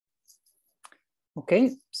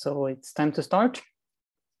Okay, so it's time to start.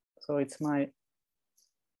 So it's my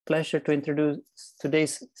pleasure to introduce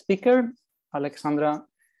today's speaker, Alexandra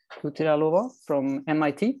Utiralova from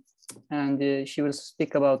MIT, and she will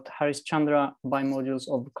speak about Harish-Chandra bimodules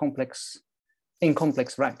of complex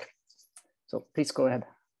rank. So please go ahead,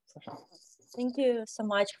 Sasha. Thank you so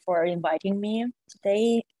much for inviting me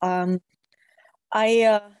today.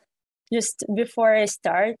 I just before I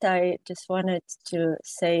start, I just wanted to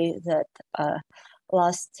say that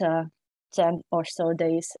last 10 or so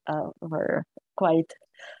days were quite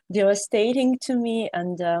devastating to me,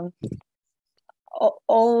 and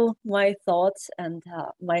all my thoughts and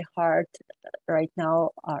my heart right now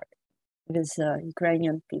are with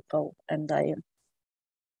Ukrainian people, and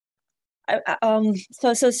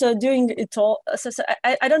so doing it all. So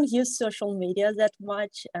I don't use social media that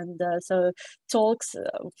much, and so talks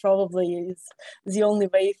probably is the only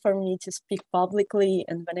way for me to speak publicly.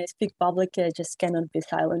 And when I speak publicly, I just cannot be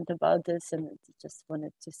silent about this. And I just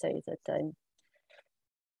wanted to say that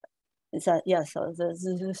so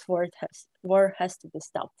this war has to be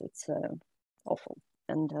stopped. It's awful,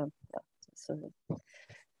 and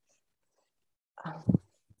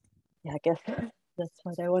I guess that's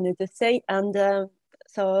what I wanted to say. And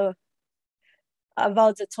so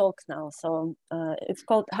about the talk now. So it's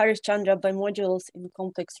called Harish-Chandra bimodules in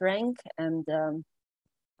complex rank. And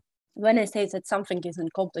when I say that something is in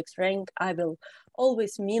complex rank, I will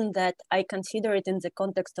always mean that I consider it in the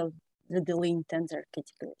context of the Deligne tensor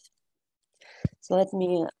categories. So let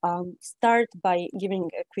me start by giving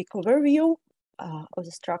a quick overview of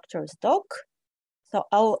the structures doc. So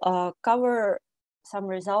I'll cover some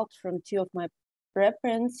results from two of my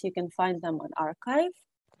preprints. You can find them on arXiv,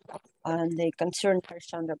 and they concern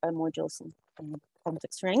Harish-Chandra bimodules in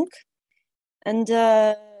complex rank. And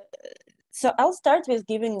so I'll start with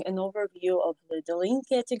giving an overview of the Deligne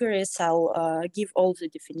categories. I'll give all the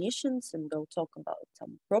definitions, and we'll talk about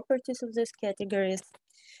some properties of these categories.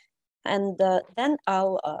 And then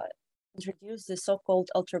I'll introduce the so-called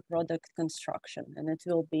ultra product construction, and it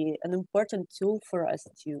will be an important tool for us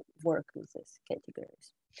to work with these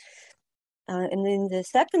categories. And in the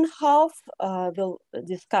second half, we'll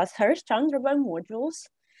discuss Harish-Chandra bimodules,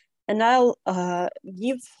 and I'll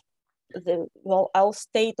I'll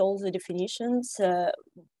state all the definitions,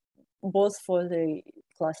 both for the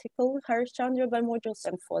classical Harish-Chandra bimodules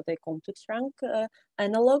and for the complex rank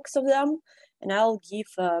analogs of them, and I'll give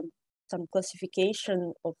some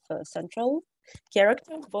classification of central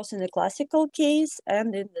characters, both in the classical case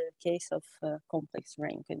and in the case of complex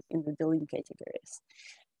rank in the Deligne categories.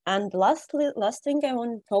 And last thing I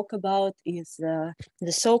want to talk about is the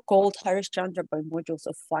so-called Harish-Chandra bimodules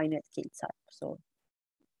of finite k-type. So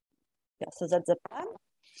yeah, so that's the plan.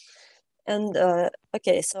 And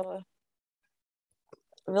okay, so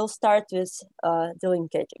we'll start with Deligne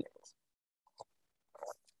categories.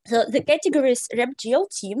 So the categories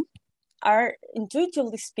rep-GLT are,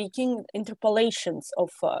 intuitively speaking, interpolations of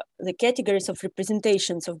the categories of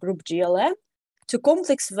representations of group GLN to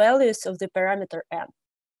complex values of the parameter n.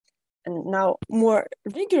 And now more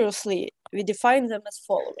rigorously, we define them as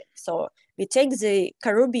following. So we take the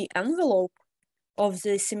Karoubi envelope of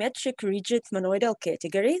the symmetric rigid monoidal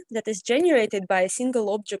category that is generated by a single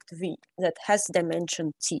object V that has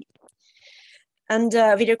dimension T. And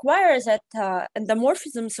we require that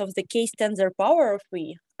endomorphisms of the case tensor power of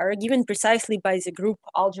V are given precisely by the group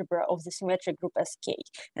algebra of the symmetric group Sk.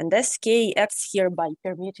 And Sk acts here by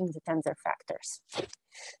permuting the tensor factors.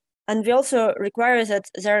 And we also require that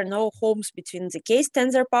there are no homes between the case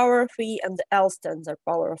tensor power of V and the else tensor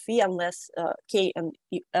power of V unless K and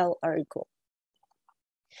L are equal.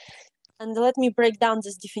 And let me break down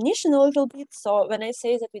this definition a little bit. So when I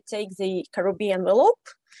say that we take the Karoubi envelope,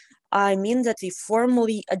 I mean that we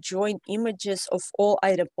formally adjoin images of all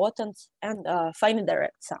idempotents and finite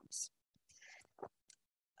direct sums.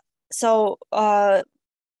 So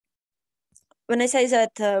when I say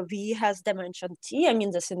that V has dimension T, I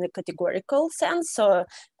mean this in the categorical sense. So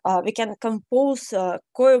we can compose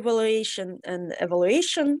co-evaluation and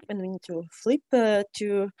evaluation when we need to flip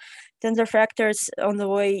to tensor factors on the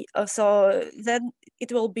way. So then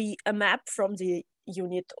it will be a map from the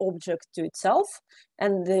unit object to itself,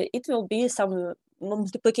 and it will be some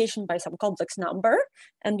multiplication by some complex number.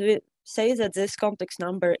 And we say that this complex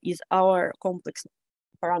number is our complex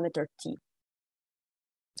parameter T.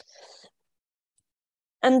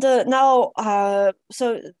 And now,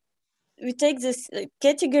 so we take this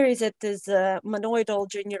category that is monoidal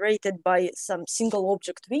generated by some single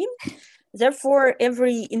object V. Therefore,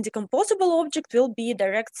 every indecomposable object will be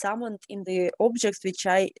direct summoned in the objects which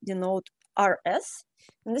I denote RS.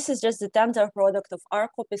 And this is just the tensor product of R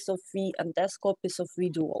copies of V and S copies of V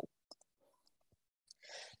dual.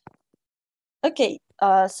 Okay,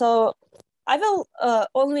 so I will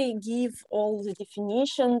only give all the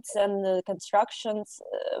definitions and the constructions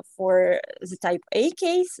for the type A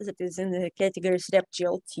case that is in the categories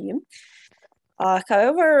rep-GLT.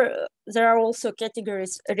 However, there are also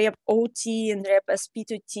categories rep-OT and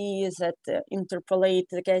rep-SP2T that interpolate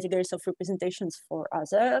the categories of representations for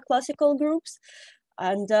other classical groups.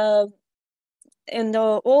 And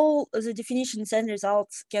all the definitions and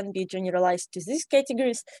results can be generalized to these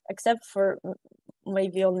categories, except for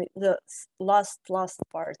maybe only the last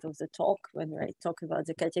part of the talk when I talk about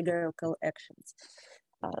the categorical actions.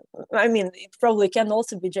 I mean, it probably can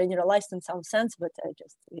also be generalized in some sense, but I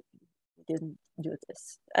just didn't do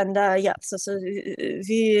this. And yeah, so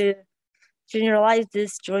we generalized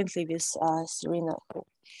this jointly with Serena.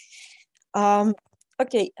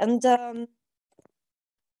 Okay, and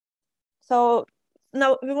so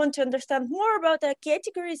now we want to understand more about the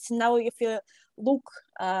categories. Now, if you look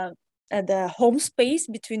at the home space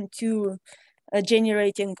between two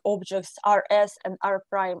generating objects RS and R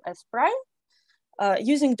prime S prime,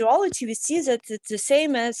 using duality, we see that it's the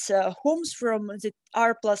same as homes from the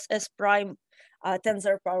R plus S prime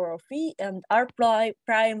tensor power of V and R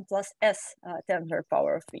prime plus S tensor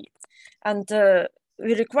power of V. And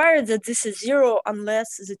we require that this is 0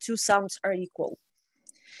 unless the two sums are equal.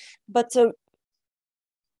 But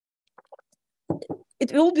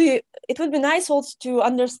it would be nice also to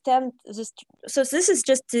understand this. So this is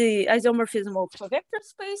just the isomorphism of vector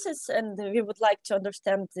spaces, and we would like to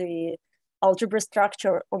understand the algebra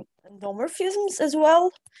structure of endomorphisms as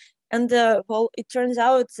well. And well, it turns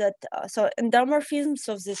out that so endomorphisms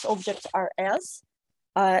of this object RS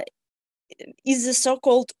is the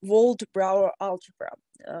so-called Wald-Brouwer algebra,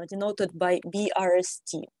 denoted by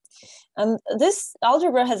BRST. And this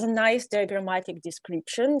algebra has a nice diagrammatic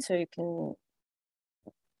description, so you can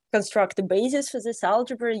construct the basis for this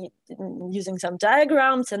algebra using some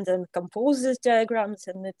diagrams and then compose these diagrams,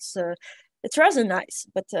 and it's rather nice.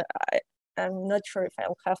 But I'm not sure if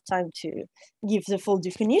I'll have time to give the full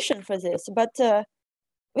definition for this. But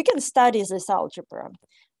we can study this algebra,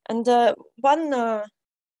 and one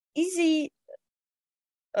easy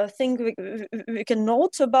thing we can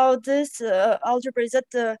note about this algebra is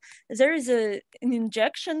that there is an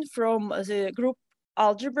injection from the group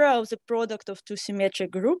algebra of the product of two symmetric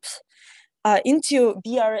groups into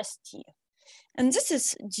BRST. And this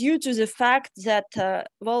is due to the fact that,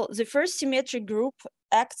 well, the first symmetric group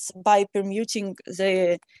acts by permuting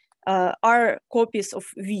the R copies of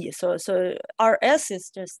V. So RS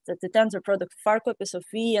is just the tensor product of R copies of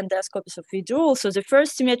V and S copies of V dual. So the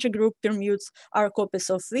first symmetric group permutes R copies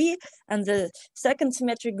of V, and the second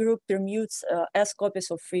symmetric group permutes S copies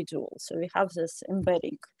of V dual. So we have this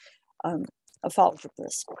embedding of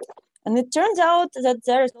algebras. And it turns out that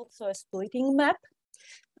there is also a splitting map,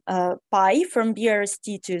 pi from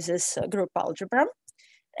BRST to this group algebra.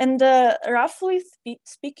 And roughly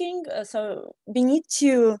speaking, so we need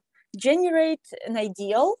to generate an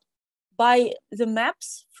ideal by the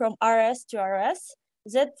maps from RS to RS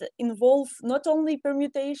that involve not only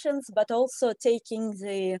permutations, but also taking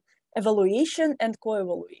the evaluation and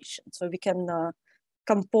co-evaluation. So we can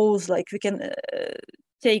compose, like we can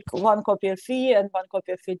take one copy of V and one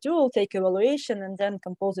copy of V dual, take evaluation, and then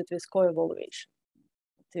compose it with co-evaluation.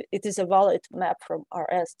 It is a valid map from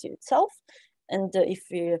RS to itself. And if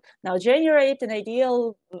we now generate an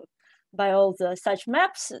ideal by all the such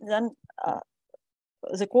maps, then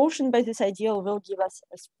the quotient by this ideal will give us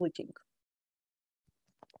a splitting.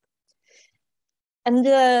 And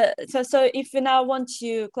so if we now want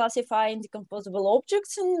to classify indecomposable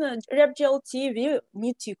objects in rep-GLT, we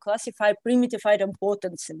need to classify primitive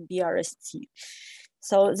idempotents in BRST.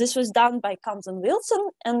 So this was done by Combs and Wilson,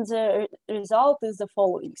 and the result is the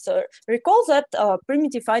following. So recall that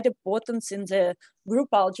primitive idempotents in the group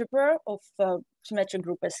algebra of symmetric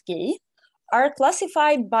group SK are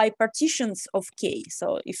classified by partitions of K.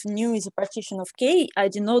 So if nu is a partition of K, I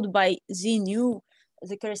denote by Z nu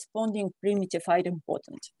the corresponding primitive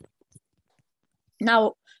idempotent.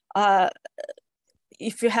 Now,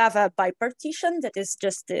 if you have a bipartition, that is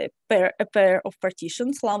just a pair of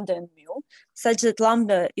partitions, lambda and mu, such that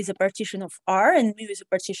lambda is a partition of R and mu is a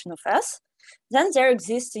partition of S, then there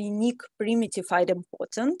exists a unique primitive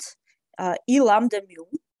idempotent, E lambda mu,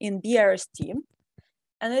 in BRST,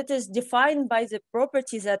 and it is defined by the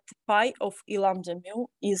property that pi of E lambda mu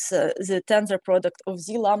is the tensor product of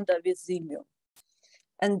Z lambda with Z mu.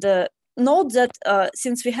 And note that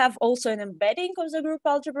since we have also an embedding of the group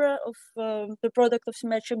algebra of the product of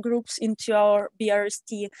symmetric groups into our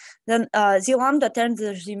BRST, then Z lambda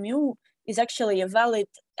tensor Z mu is actually a valid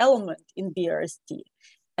element in BRST.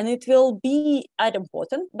 And it will be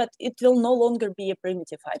idempotent, but it will no longer be a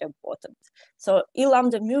primitive idempotent. So E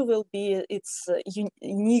lambda mu will be its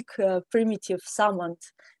unique primitive summand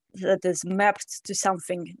that is mapped to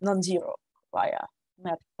something non-zero via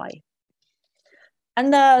map pi.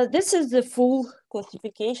 And this is the full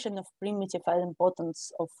classification of primitive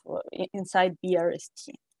idempotents of inside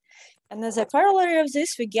BRST. And as a corollary of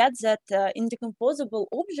this, we get that indecomposable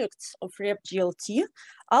objects of RepGLT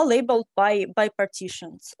are labeled by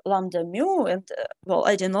bipartitions lambda mu and, well,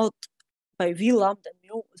 I denote by V lambda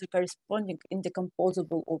mu the corresponding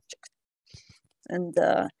indecomposable object. And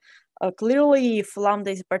clearly, if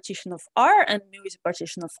lambda is a partition of R and mu is a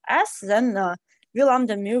partition of S, then V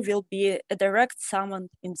lambda mu will be a direct summand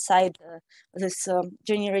inside this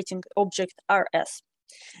generating object RS.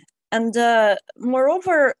 And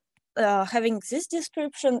moreover, having this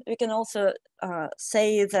description, we can also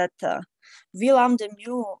say that V lambda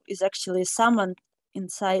mu is actually summoned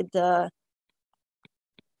inside the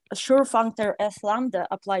Schur functor S lambda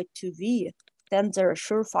applied to V, tensor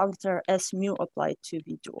Schur functor S mu applied to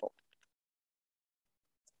V dual.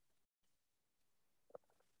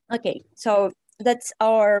 Okay, so that's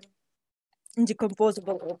our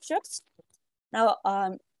indecomposable objects. Now,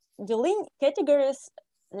 Deligne categories,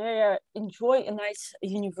 they enjoy a nice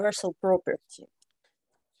universal property.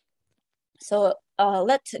 So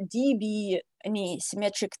let D be any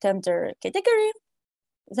symmetric tensor category,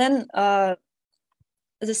 then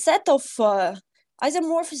the set of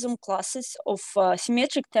isomorphism classes of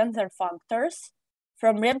symmetric tensor functors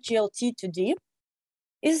from RepGLT to D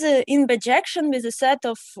is in bijection with a set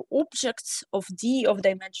of objects of D of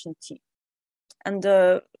dimension T. And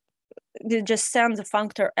we just send the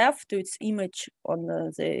functor F to its image on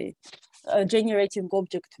the generating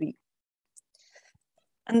object V.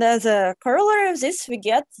 And as a corollary of this, we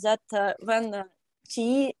get that when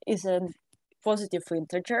T is a positive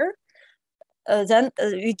integer, then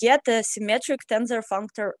we get a symmetric tensor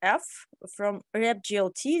functor F from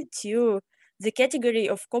RepGLT to the category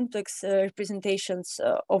of complex representations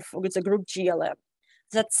of the group GLM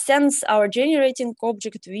that sends our generating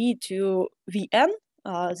object V to Vn,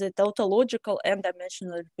 the tautological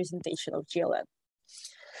n-dimensional representation of GLM.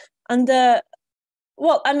 And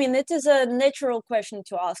well, I mean, it is a natural question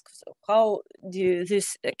to ask, so how do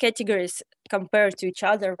these categories compare to each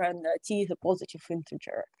other when T is a positive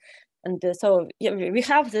integer? And so yeah, we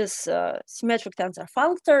have this symmetric tensor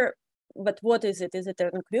functor, but what is it? Is it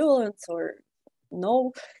an equivalence or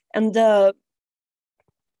no? And well,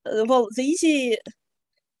 the easy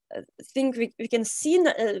thing we can see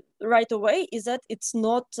right away is that it's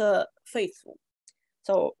not faithful.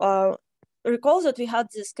 So recall that we had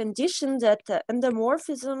this condition that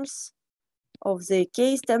endomorphisms of the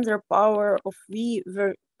K tensor power of V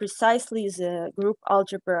were precisely the group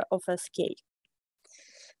algebra of Sk.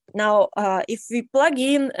 Now, if we plug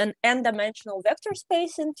in an n-dimensional vector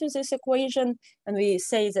space into this equation, and we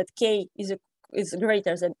say that K is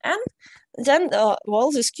greater than n, then,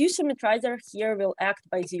 well, the skew symmetrizer here will act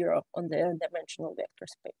by 0 on the n-dimensional vector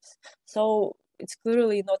space. So it's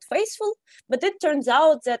clearly not faithful, but it turns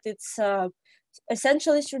out that it's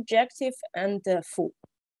essentially surjective and full.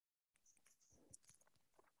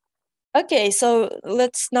 Okay, so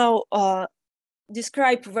let's now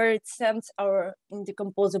describe where it sends our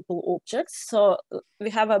indecomposable objects. So we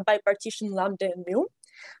have a bipartition lambda and mu,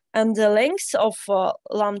 and the length of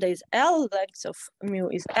lambda is L, length of mu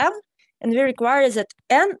is M, and we require that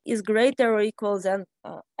N is greater or equal than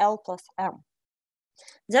L plus M.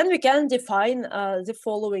 Then we can define the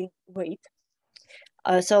following weight.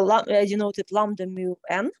 So I denoted lambda mu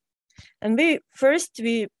N, and we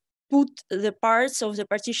put the parts of the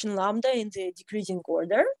partition lambda in the decreasing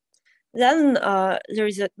order. Then there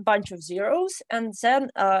is a bunch of zeros, and then,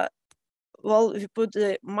 well, we put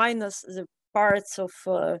the minus the parts of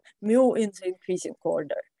mu in the increasing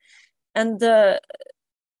order. And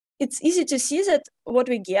it's easy to see that what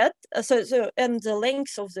we get, and the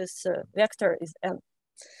length of this vector is n.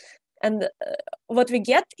 And what we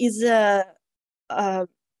get is a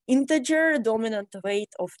integer dominant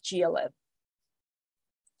weight of GLM.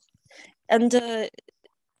 And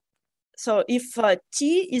so if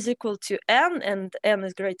T is equal to n and n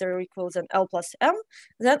is greater or equal than L plus M,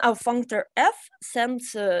 then our functor F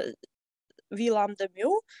sends V lambda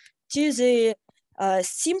mu to the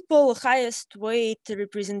simple highest weight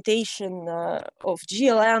representation of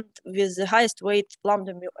GLM with the highest weight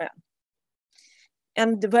lambda mu n.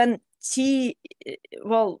 And when T,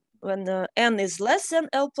 well, n is less than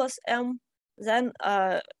L plus m, then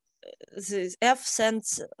the f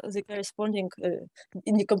sends the corresponding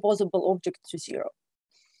indecomposable object to 0.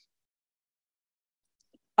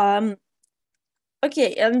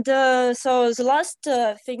 Okay, and so the last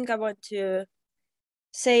thing I want to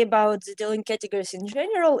say about the Deligne categories in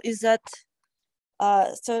general is that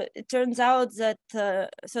so it turns out that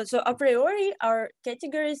so a priori our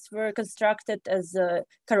categories were constructed as a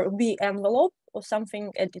Karoubi envelope or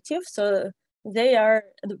something additive. So they are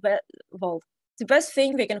the best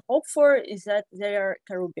thing we can hope for is that they are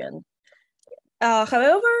Karoubian.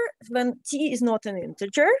 However, when t is not an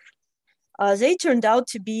integer, they turned out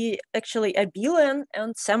to be actually abelian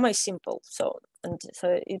and semi-simple. So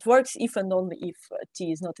it works if and only if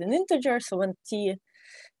t is not an integer. So when t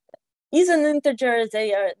is an integer,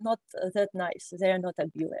 they are not that nice. They are not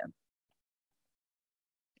abelian.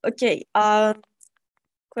 Okay.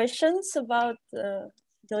 Questions about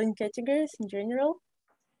Deligne categories in general?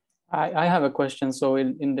 I have a question. So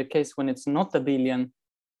in the case when it's not abelian,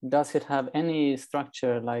 does it have any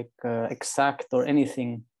structure like exact or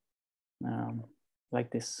anything like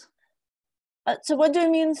this? So what do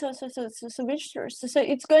you mean? So which so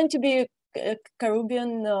it's going to be a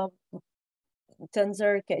Karoubian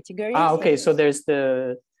tensor category. Okay. So there's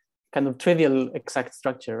the kind of trivial exact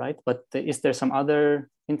structure, right? But is there some other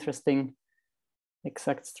interesting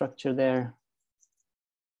exact structure there?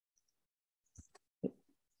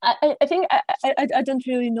 I think I don't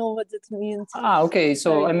really know what that means. Okay.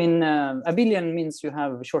 So I mean, abelian means you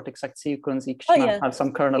have a short exact sequence, each have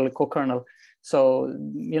some kernel, co-kernel. So,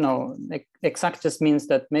 you know, exact just means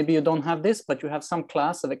that maybe you don't have this, but you have some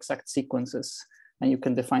class of exact sequences and you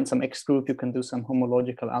can define some X group, you can do some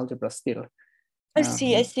homological algebra still. I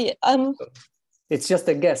see. It's just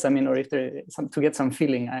a guess. I mean, or if there to get some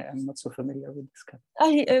feeling, I'm not so familiar with this kind.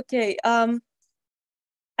 Okay.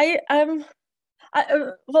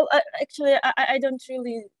 Actually, I don't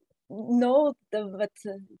really know, but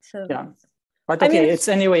yeah. But okay, I mean,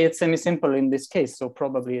 it's semi-simple in this case, so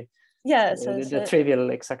probably the trivial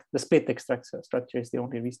exact, the split exact structure is the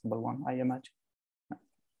only reasonable one, I imagine.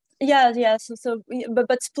 Yeah.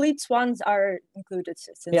 But splits ones are included.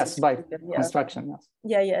 Yes, by construction.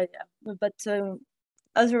 Yes. Yeah. But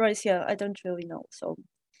otherwise, I don't really know. So.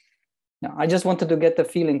 Yeah, I just wanted to get the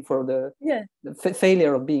feeling for the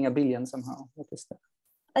failure of being abelian somehow. What is that?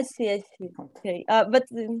 I see. Okay, but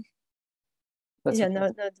no.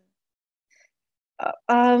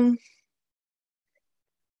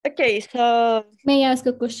 Okay, so may I ask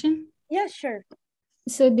a question? Yeah, sure.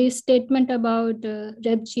 So this statement about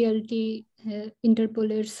rep-GLT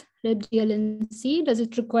interpolates rep-GL and C, does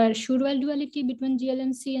it require Schur-Weil duality between GL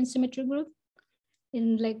and C and symmetric group?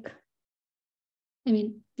 In like, I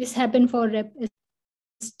mean, this happened for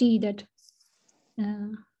rep-ST that.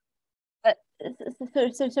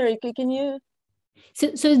 Sorry, can you?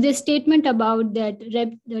 So the statement about that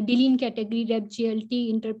the Deligne category rep-GLT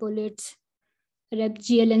interpolates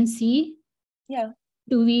rep-GL and C. Yeah.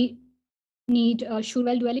 Do we need a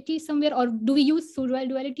Schur-Weil duality somewhere, or do we use Schur-Weil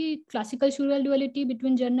duality, classical Schur-Weil duality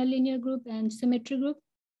between general linear group and symmetric group?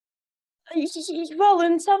 Well,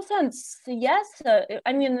 in some sense, yes.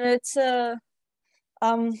 I mean, it's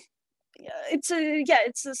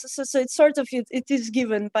sort of it is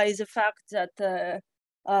given by the fact that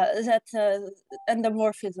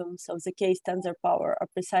endomorphisms of the K tensor power are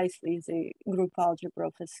precisely the group algebra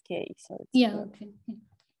of SK. So it's, okay.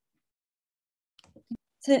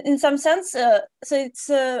 So in some sense, so it's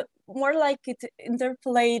more like it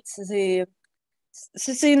interpolates the.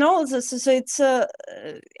 So you know, so it's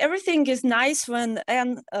everything is nice when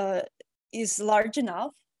n is large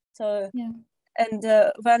enough. So and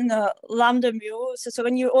when lambda mu, so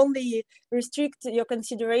when you only restrict your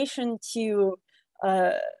consideration to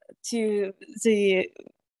the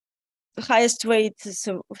highest weight,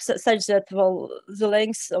 so such that the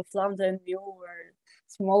lengths of lambda and mu are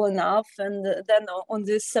small enough, and then on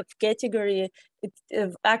this subcategory it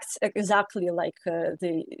acts exactly like so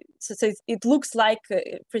it looks like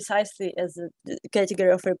precisely as a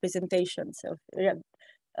category of representations of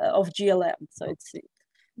GLM. So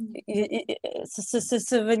it's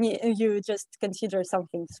so when you just consider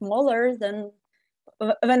something smaller, then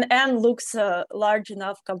when n looks large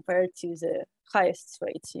enough compared to the highest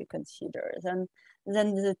weights you consider, then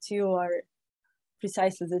the two are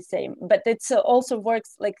precisely the same. But it also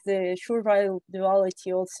works like the Schur-Weil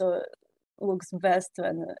duality also looks best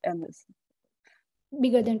when n is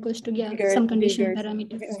bigger than equals to some conditional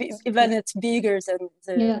parameters. When it's bigger than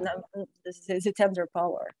the tensor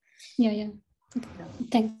power. Yeah. Okay.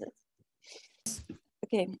 Thanks.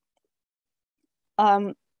 Okay.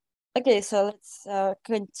 Okay, so let's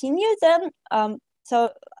continue then. So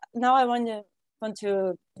now I want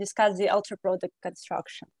to discuss the ultra product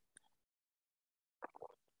construction.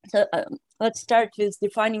 So let's start with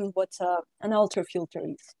defining what an ultra filter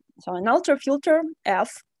is. So an ultra filter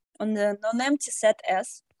F on the non-empty set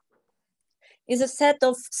S is a set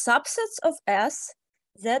of subsets of S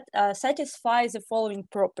that satisfy the following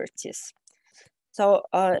properties. So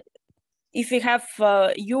if we have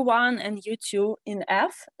U1 and U2 in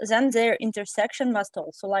F, then their intersection must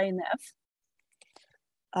also lie in F.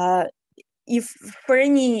 If for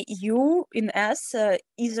any U in S,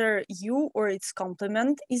 either U or its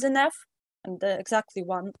complement is in F, and exactly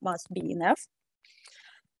one must be in F.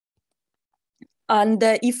 And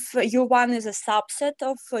if U1 is a subset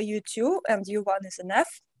of U2 and U1 is in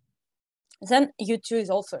F, then U2 is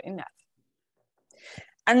also in F.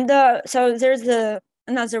 And so there's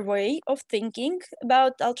another way of thinking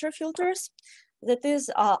about ultrafilters. That is,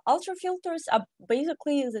 ultrafilters are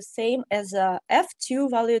basically the same as F2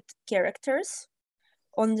 valued characters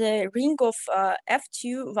on the ring of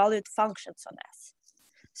F2 valued functions on S.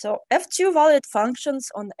 So F2 valued functions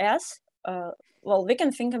on S, well, we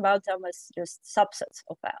can think about them as just subsets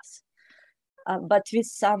of S, but with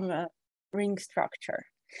some ring structure.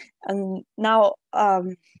 And now,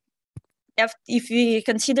 if we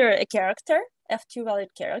consider a character, F2 valid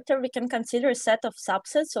character, we can consider a set of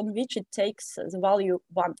subsets on which it takes the value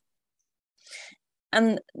 1.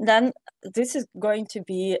 And then this is going to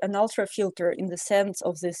be an ultra filter in the sense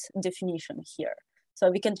of this definition here. So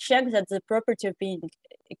we can check that the property of being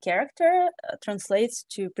a character translates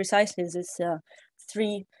to precisely these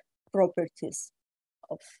 3 properties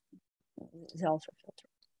of the ultra filter.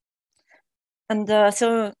 And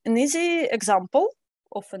so an easy example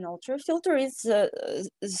of an ultra filter is the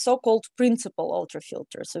so-called principal ultra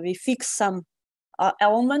filter. So we fix some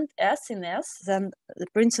element S in S, then the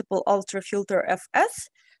principal ultra filter Fs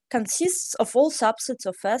consists of all subsets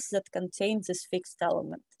of S that contain this fixed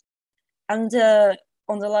element. And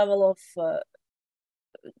on the level of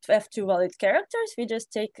F2 valid characters, we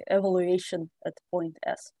just take evaluation at point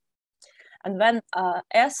S. And when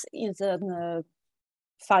S is a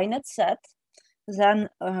finite set, then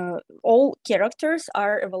all characters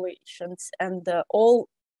are evaluations and all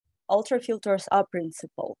ultra filters are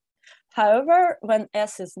principal. However, when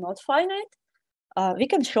S is not finite, we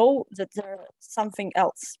can show that there's something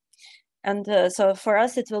else. And so for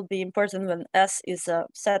us, it will be important when S is a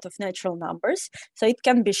set of natural numbers. So it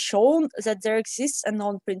can be shown that there exists a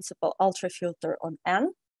non-principal ultra filter on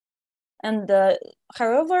N. And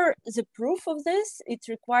however, the proof of this, it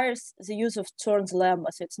requires the use of Zorn's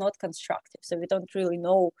lemma, so it's not constructive. So we don't really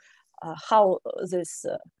know how this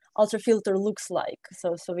ultra filter looks like.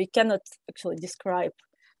 So we cannot actually describe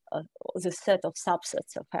the set of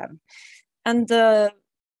subsets of M. And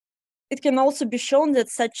it can also be shown that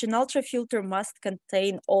such an ultra filter must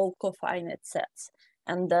contain all cofinite sets.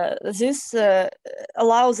 And this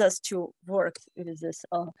allows us to work with this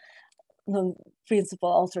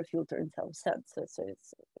non-principal ultra filter in some sense. So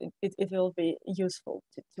it will be useful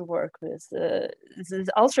to work with these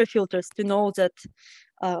ultra filters to know that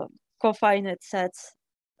cofinite sets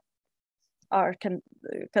are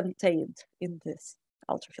contained in this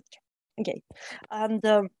ultra filter. Okay,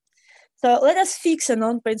 and so let us fix a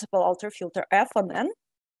non-principal ultra filter F on N.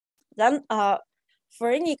 Then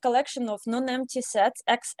for any collection of non-empty sets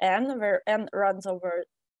Xn, where N runs over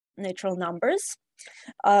natural numbers,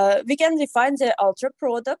 we can define the ultra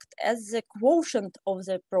product as the quotient of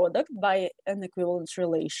the product by an equivalence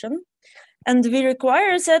relation. And we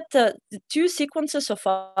require that the 2 sequences of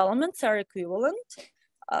elements are equivalent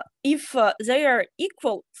if they are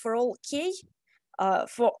equal for all k,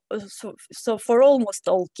 so for almost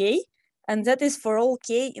all k, and that is for all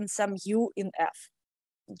k in some u in F.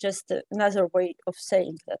 Just another way of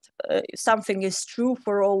saying that something is true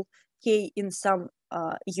for all k in some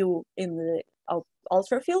u in the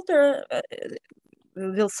ultra filter,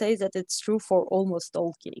 we will say that it's true for almost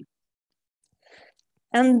all k.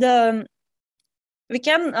 And we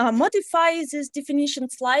can modify this definition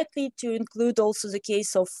slightly to include also the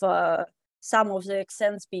case of some of the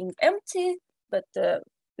xn's being empty, but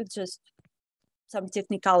it's just some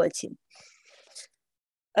technicality.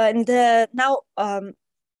 And now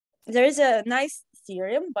there is a nice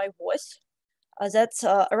theorem by Voss that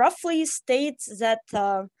roughly states that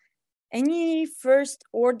any first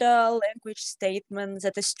order language statement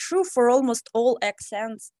that is true for almost all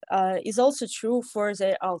xn's is also true for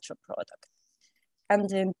the ultra product. And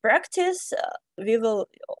in practice, we will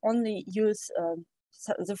only use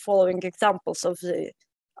the following examples of the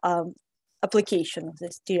application of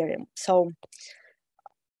this theorem. So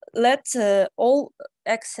let all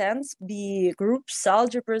xn's be groups,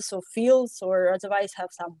 algebras, or fields, or otherwise have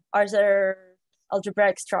some other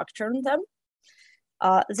algebraic structure in them.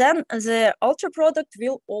 Then the ultra product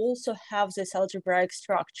will also have this algebraic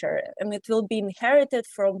structure, and it will be inherited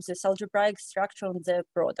from this algebraic structure on the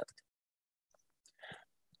product.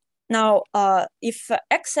 Now, if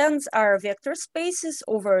xn's are vector spaces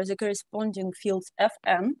over the corresponding fields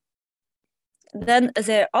fn, then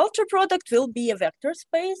the ultra product will be a vector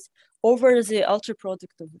space over the ultra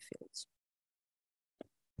product of the fields.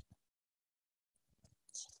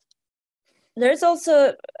 There's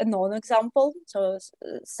also a non-example, so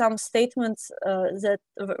some statements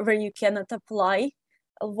where you cannot apply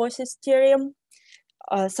Alvoz's theorem.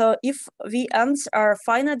 So if Vn's are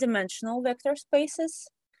finite dimensional vector spaces,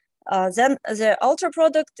 then the ultra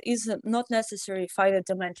product is not necessarily finite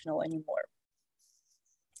dimensional anymore.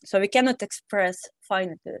 So we cannot express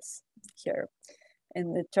finiteness here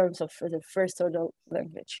in the terms of the first order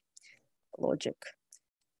language logic.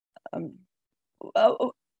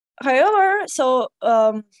 However, so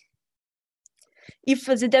if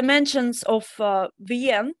the dimensions of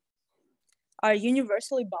Vn are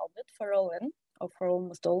universally bounded for all n, or for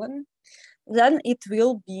almost all n, then it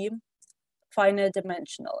will be finite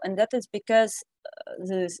dimensional, and that is because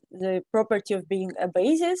the property of being a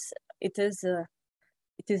basis, it is a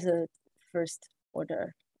first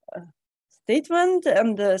order statement,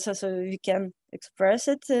 and so we can express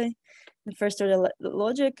it in first order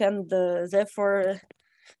logic, and therefore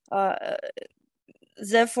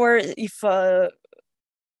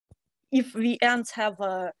if Vn's have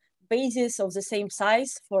a basis of the same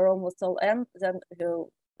size for almost all n, then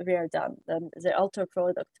we are done. Then the ultra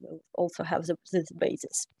product will also have this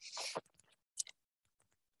basis.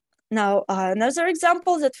 Now, another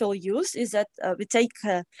example that we'll use is that we take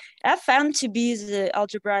Fn to be the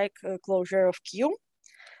algebraic closure of Q.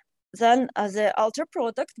 Then the ultra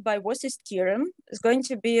product by Voss's theorem is going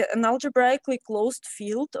to be an algebraically closed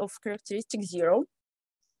field of characteristic 0.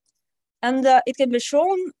 And it can be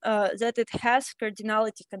shown that it has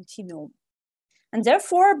cardinality continuum. And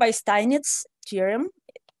therefore, by Steinitz theorem,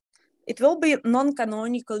 it will be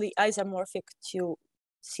non-canonically isomorphic to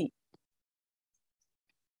C.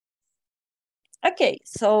 Okay,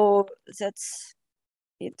 so that's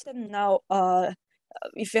it. And now,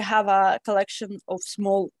 if you have a collection of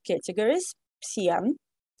small categories, Cn,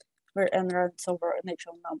 where n runs over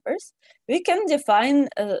natural numbers, we can define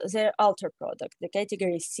their ultra product, the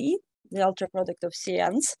category C, the ultra product of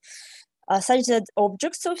Cn's, such that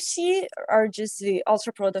objects of C are just the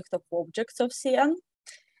ultra product of objects of Cn.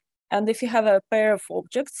 And if you have a pair of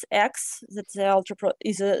objects, X, that's the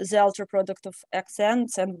the ultra product of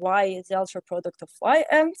Xn's, and Y is the ultra product of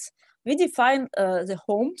Yn's, we define the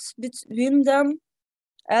homes between them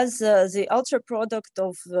as the ultra product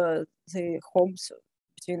of the homes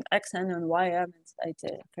between Xn and Yn inside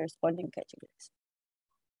the corresponding categories.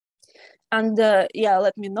 And yeah,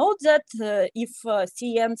 let me note that if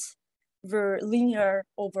Cn's were linear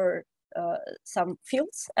over some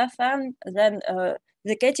fields Fn, then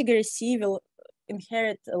the category C will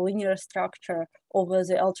inherit a linear structure over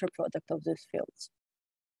the ultra product of these fields.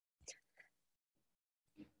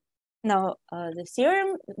 Now, the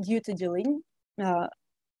theorem due to Deligne.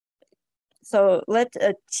 So let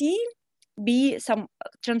T be some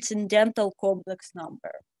transcendental complex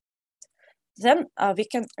number. Then we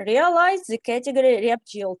can realize the category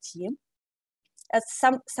rep-GLT as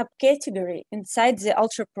some subcategory inside the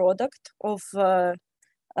ultra product of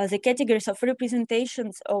the categories of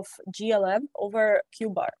representations of GLN over Q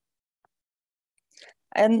bar.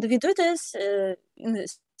 And we do this in a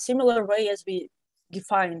similar way as we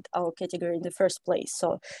defined our category in the first place.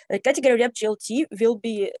 So the category rep-GLT will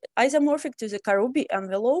be isomorphic to the Karoubi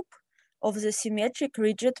envelope of the symmetric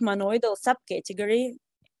rigid monoidal subcategory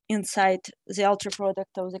inside the ultra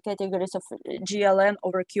product of the categories of GLN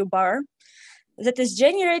over Q bar that is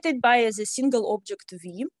generated by the single object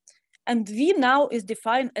V. And V now is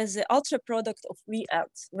defined as the ultra product of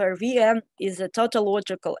Vn's, where Vn is a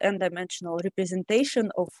tautological n-dimensional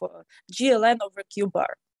representation of GLN over Q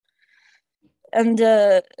bar. And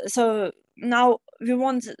so now we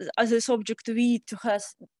want this object V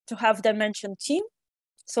to have dimension T.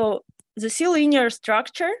 So the C-linear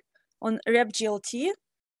structure on rep-GLT,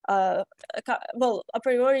 well, a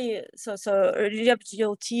priori, so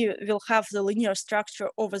rep-GLT will have the linear structure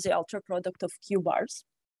over the ultra product of Q bars.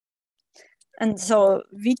 And so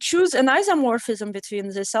we choose an isomorphism between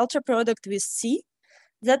this ultra product with C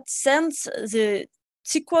that sends the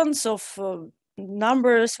sequence of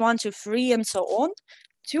numbers 1, 2, 3, and so on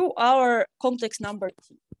to our complex number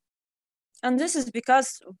T. And this is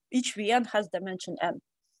because each Vn has dimension n.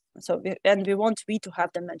 So and we want V to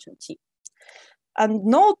have dimension T. And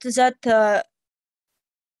note that the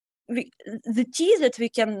T that we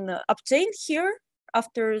can obtain here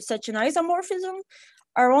after such an isomorphism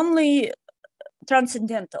are only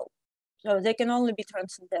transcendental. So they can only be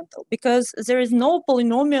transcendental because there is no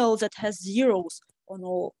polynomial that has zeros on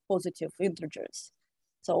all positive integers.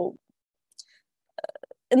 So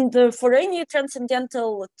for any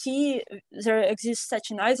transcendental T, there exists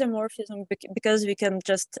such an isomorphism because we can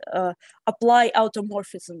just apply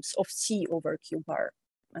automorphisms of C over Q bar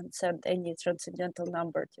and send any transcendental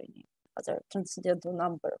number to any other transcendental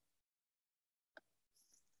number.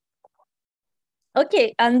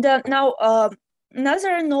 Okay, and now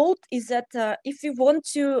another note is that if we want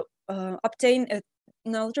to obtain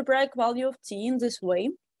an algebraic value of T in this way,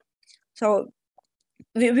 so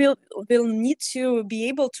we will need to be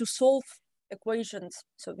able to solve equations.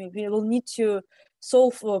 So we will need to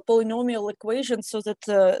solve polynomial equations so that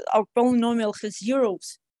our polynomial has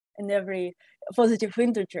zeros in every positive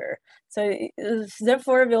integer. So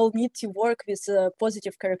therefore we'll need to work with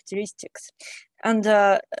positive characteristics. And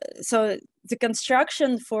so the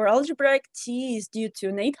construction for algebraic T is due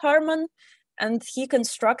to Nate Harmon, and he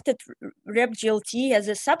constructed rep-GLT as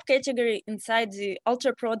a subcategory inside the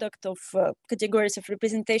ultra product of categories of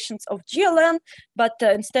representations of GLN, but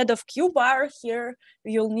instead of Q bar here,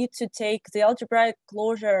 you'll need to take the algebraic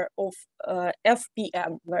closure of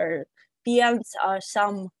FPN, where PNs are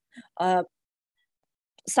some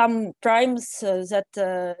primes that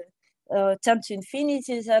tend to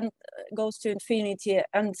infinity, then goes to infinity,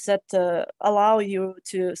 and that allow you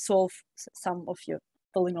to solve some of your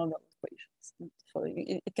polynomial equations. So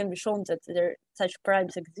it can be shown that such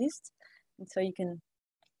primes exist, and so you can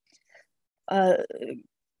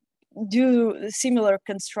do similar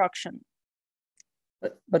construction.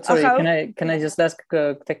 But sorry, can I just ask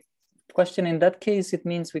a question? In that case, it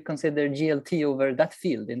means we consider GLT over that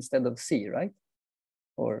field instead of C, right?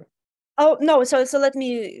 Or oh no, so let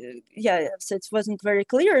me so it wasn't very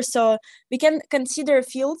clear. So we can consider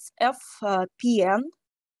fields F Pn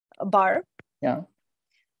bar. Yeah.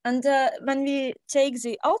 And when we take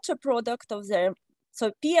the ultra product of them,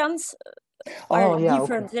 so PNs are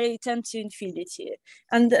different, okay. They tend to infinity.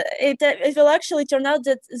 And it will actually turn out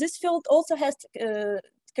that this field also has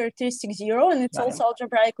characteristic 0, and it's also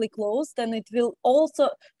algebraically closed, and it will also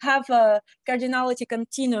have a cardinality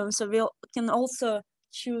continuum, so we can also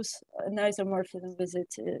choose an isomorphism with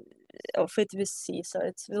it, of it with C, so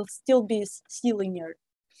it will still be C linear.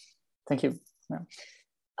 Thank you.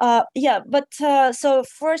 But so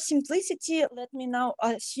for simplicity, let me now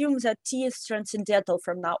assume that T is transcendental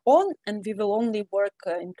from now on, and we will only work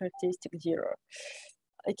in characteristic 0.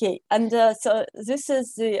 Okay, and so this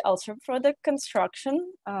is the ultra product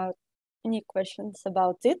construction. Any questions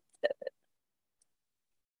about it?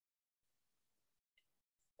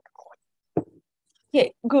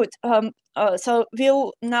 Okay, good. So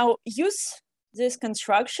we'll now use this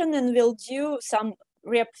construction and we'll do some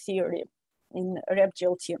rep theory in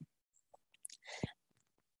rep-GLT.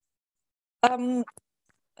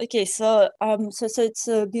 Okay, so it's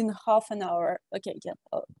been half an hour. Okay, yeah,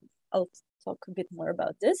 I'll talk a bit more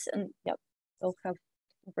about this, and yeah, we'll have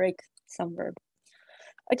a break somewhere.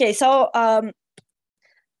 Okay, so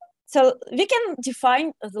so we can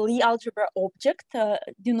define the Lie algebra object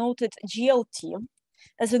denoted GLT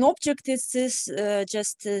as an object. Is this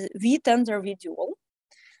just V tensor V dual?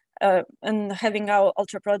 And having our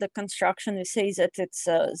ultra product construction, we say that it's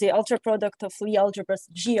the ultra product of Lie algebras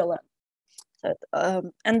GLN.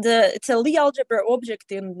 And it's a Lie algebra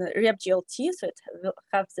object in rep-GLT, so it will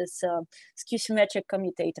have this skew-symmetric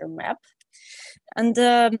commutator map. And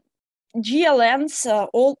GLNs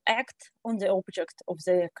all act on the object of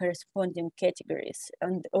the corresponding categories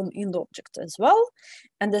and in the object as well.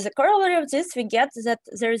 And as a corollary of this, we get that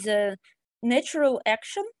there's a natural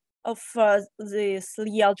action of this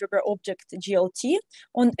Lie algebra object GLT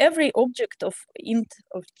on every object of int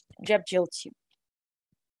of rep-GLT.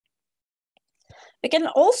 We can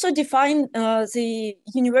also define the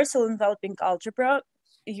universal enveloping algebra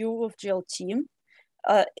U of GLT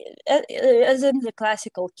as in the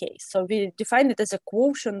classical case. So we define it as a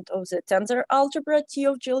quotient of the tensor algebra T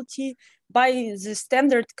of GLT by the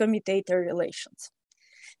standard commutator relations.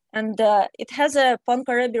 And it has a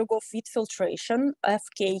Poincare-Bergov-Witt filtration,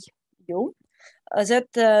 FKU,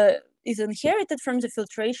 that is inherited from the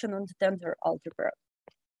filtration on the tensor algebra.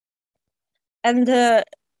 And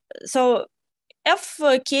so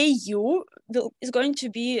FKU is going to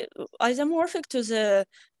be isomorphic to the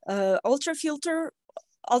ultra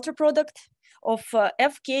product of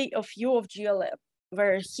FK of U of GLM.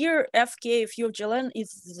 where here Fk of U of GLN is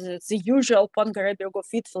the usual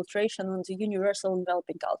Poincare-Bergov-Witt filtration on the universal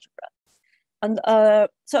enveloping algebra. And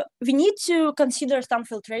so we need to consider some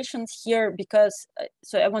filtrations here because,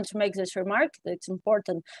 so I want to make this remark, that it's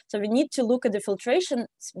important. So we need to look at the filtrations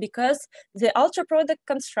because the ultra product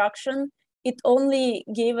construction, it only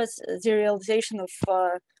gave us the realization of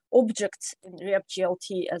objects in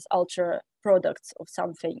RepGLT as ultra products of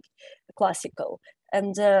something classical.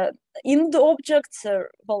 And in the objects,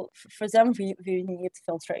 well, for them, we need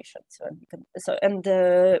filtration.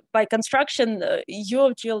 By construction, U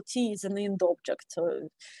of GLT is an end object. So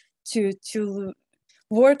to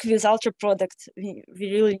work with ultra product, we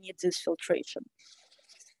really need this filtration.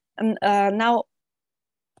 And now,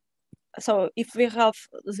 so if we have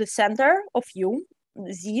the center of U,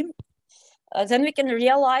 Z, then we can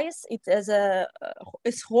realize it as it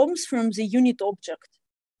homes from the unit object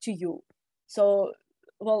to U. So,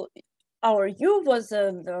 well, our U was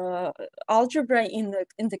the algebra in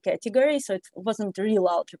the category, so it wasn't real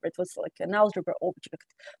algebra, it was like an algebra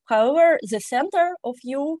object. However, the center of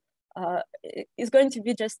U is going to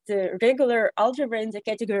be just the regular algebra in the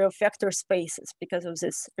category of vector spaces because of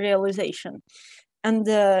this realization. And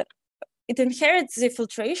it inherits the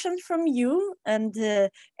filtration from U, and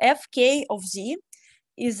Fk of Z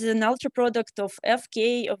is an ultra product of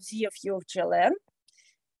Fk of Z of U of GLN.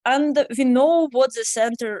 And we know what the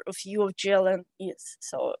center of U of GLN is.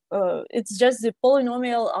 So it's just the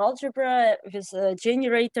polynomial algebra with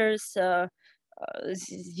generators Z1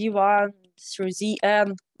 through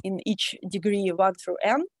Zn in each degree 1 through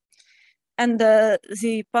n. And the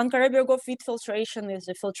Poincare-Bergov-Witt filtration is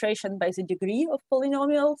the filtration by the degree of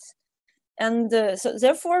polynomials. And so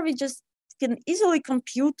therefore we just can easily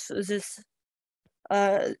compute this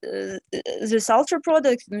ultra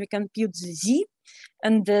product, and we compute the Z.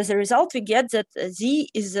 And the result we get that Z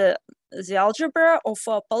is the algebra of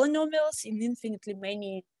polynomials in infinitely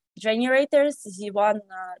many generators, Z1,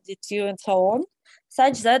 Z2, and so on,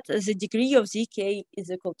 such that the degree of Zk is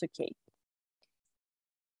equal to K.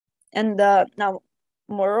 And now,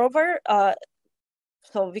 moreover,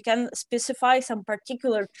 so we can specify some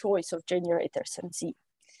particular choice of generators in Z.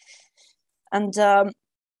 And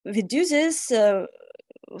we do this,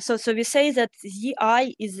 so we say that Zi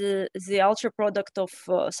is the ultra product of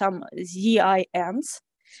some Zins,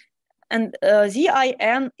 and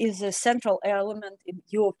Zin is a central element in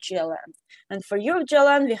U of GLN. And for U of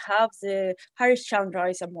GLN, we have the Harish-Chandra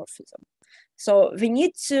isomorphism. So we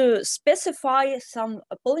need to specify some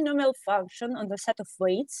polynomial function on the set of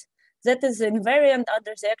weights that is invariant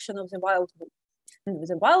under the action of the Weyl group. And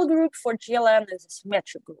the Weyl group for GLN is a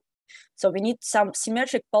symmetric group. So we need some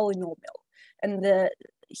symmetric polynomial. And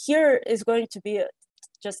here is going to be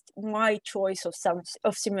just my choice of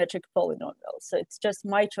symmetric polynomials. So it's just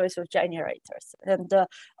my choice of generators. And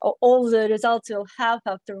all the results we'll have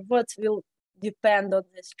afterwards will depend on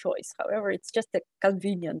this choice. However, it's just a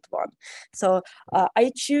convenient one. So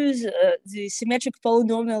I choose the symmetric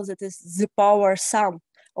polynomial that is the power sum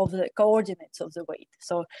of the coordinates of the weight.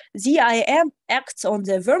 So Zin acts on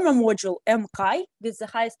the Verma module m chi with the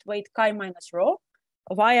highest weight chi minus rho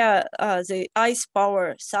via the i's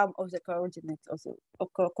power sum of the coordinates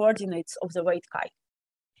of the weight chi.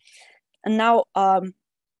 And now,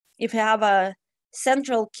 if we have a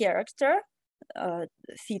central character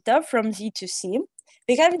theta from Z to C,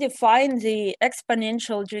 we can define the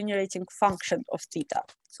exponential generating function of theta.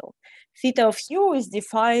 So theta of U is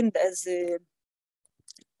defined as the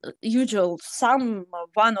usual sum of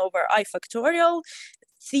 1 over I factorial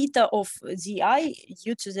theta of Zi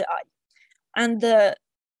U to the I. And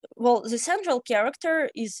well, the central character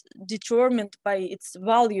is determined by its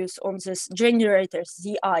values on this generator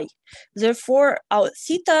Zi. Therefore, our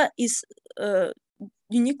theta is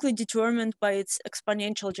uniquely determined by its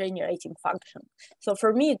exponential generating function. So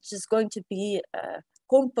for me, it's just going to be a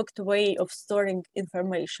compact way of storing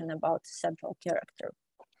information about the central character.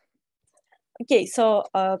 Okay, so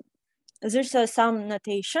there's some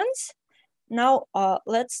notations. Now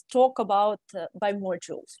let's talk about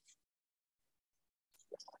bimodules.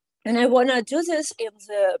 And I want to do this in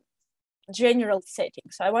the general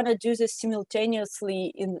setting. So I want to do this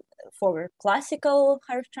simultaneously for classical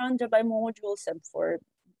Harish-Chandra bimodules and for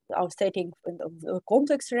our setting of the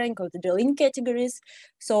complex rank of the Deligne categories.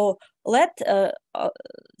 So let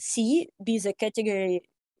C be the category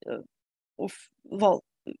of, well,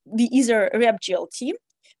 be either RepGLT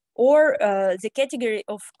or the category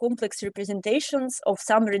of complex representations of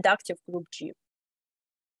some reductive group G.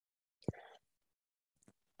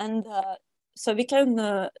 And so we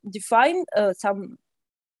can define some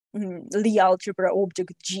Lie algebra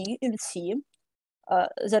object G in C.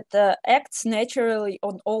 that acts naturally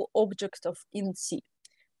on all objects of in C.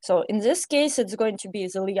 So in this case, it's going to be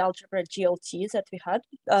the Lie algebra GLT that we had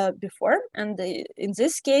before. And in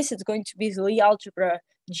this case, it's going to be the Lie algebra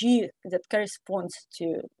G that corresponds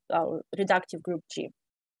to our reductive group G.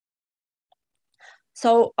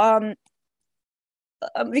 So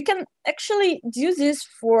we can actually do this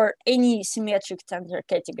for any symmetric tensor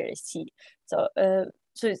category C. So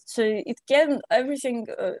it can, everything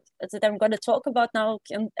that I'm going to talk about now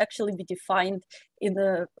can actually be defined in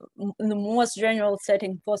the most general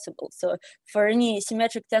setting possible. So for any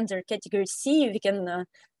symmetric tensor category C, we can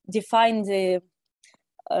define the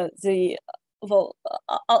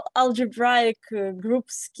algebraic group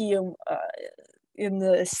scheme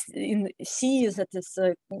in C that is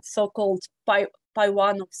so-called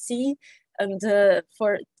pi1 of C, and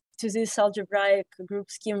to this algebraic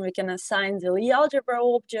group scheme, we can assign the Lie algebra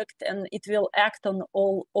object, and it will act on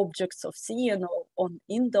all objects of C and on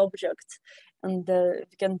int objects, and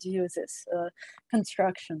we can do this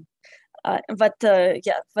construction. But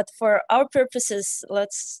for our purposes,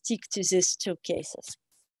 let's stick to these two cases.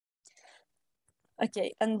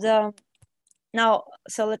 Okay, and now,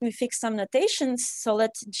 so let me fix some notations. So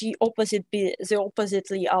let G opposite be the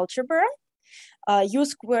opposite Lie algebra. U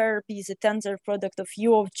square be the tensor product of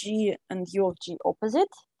U of G and U of G opposite.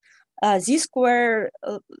 Z square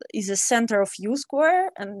is the center of U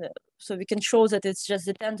square, and so we can show that it's just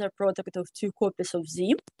the tensor product of two copies of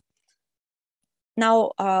Z.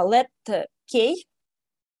 Now let K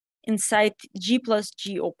inside G plus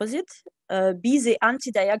G opposite be the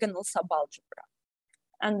anti-diagonal subalgebra.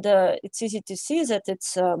 And it's easy to see that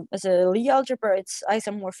it's as a Lie algebra, it's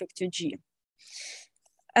isomorphic to G.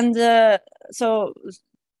 And so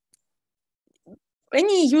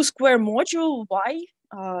any U square module Y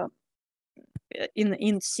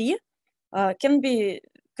in C can be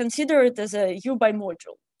considered as a U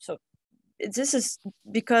bimodule. So this is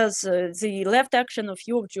because the left action of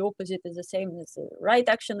U of G opposite is the same as the right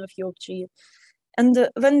action of U of G. And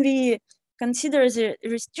when we consider the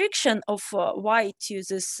restriction of Y to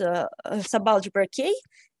this subalgebra K,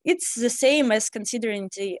 it's the same as considering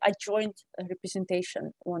the adjoint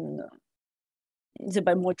representation on the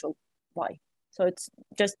bimodule Y. So it's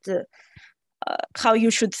just how you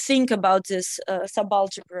should think about this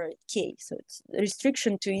subalgebra K. So it's the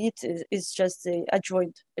restriction to it is just the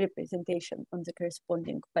adjoint representation on the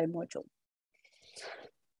corresponding bimodule.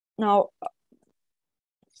 Now,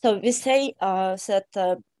 so we say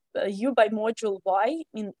that U bimodule Y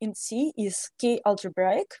in C is K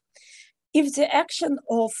algebraic if the action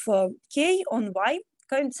of K on Y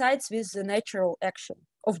coincides with the natural action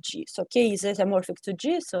of G. So K is isomorphic to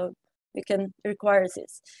G, so we can require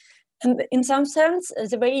this. And in some sense,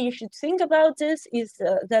 the way you should think about this is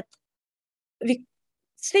that we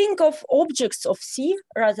think of objects of C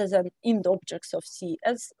rather than int objects of C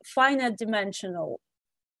as finite dimensional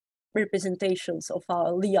representations of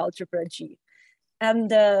our Lie algebra G. And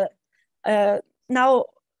now,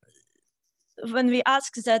 when we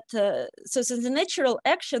ask that, so the natural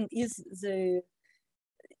action is the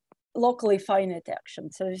locally finite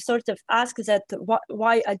action. So we sort of ask that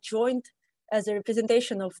Y adjoint as a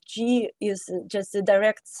representation of G is just the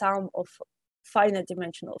direct sum of finite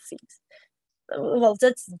dimensional things. Well,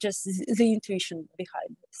 that's just the intuition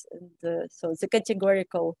behind this. And so the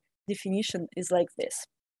categorical definition is like this.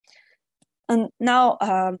 And now,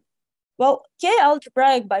 well, K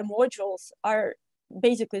algebraic bimodules are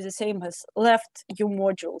basically the same as left U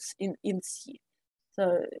modules in C.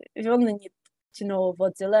 So we only need to know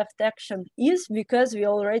what the left action is because we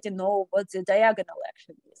already know what the diagonal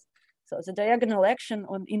action is. So the diagonal action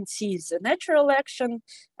in C is the natural action,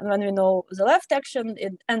 and when we know the left action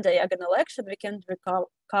and diagonal action, we can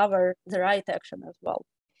recover the right action as well.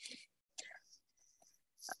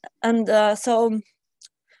 And so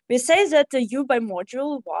we say that the U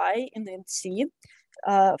bimodule Y in C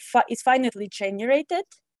is finitely generated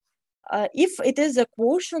if it is a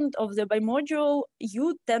quotient of the bimodule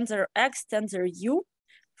U tensor X tensor U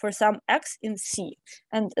for some X in C.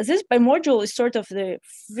 And this bimodule is sort of the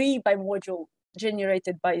free bimodule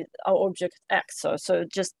generated by our object X. So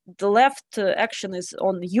just the left action is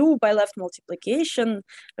on U by left multiplication,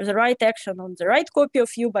 or the right action on the right copy of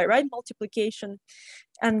U by right multiplication.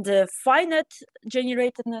 And the finite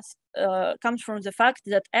generatedness comes from the fact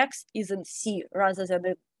that X is in C rather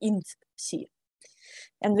than in C.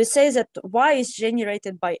 And we say that Y is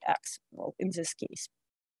generated by X, well, in this case.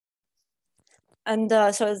 And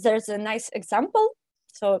so there's a nice example.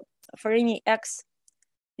 So for any X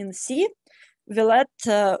in C, we let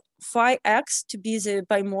phi X to be the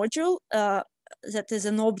bimodule that is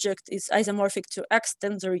an object is isomorphic to X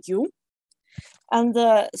tensor U. And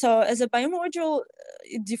so as a bimodule,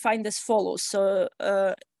 it defined as follows. So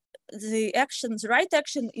the right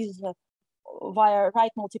action is via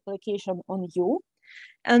right multiplication on U.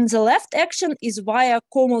 And the left action is via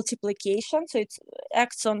co-multiplication, so it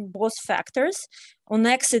acts on both factors. On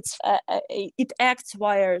X, it acts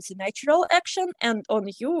via the natural action, and on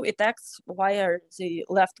U, it acts via the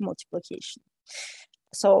left multiplication.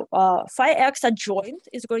 So phi X adjoint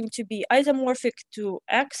is going to be isomorphic to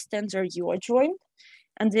X tensor U adjoint,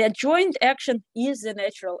 and the adjoint action is the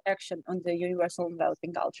natural action on the universal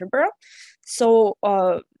enveloping algebra. So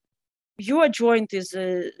U adjoint is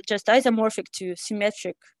just isomorphic to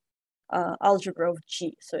symmetric algebra of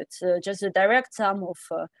G. So it's just the direct sum of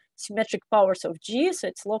symmetric powers of G. So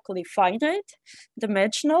it's locally finite,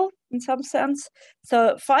 dimensional in some sense.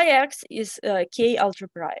 So phi X is K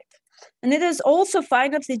algebraic. And it is also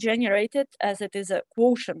finitely generated as it is a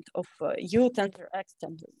quotient of U tensor X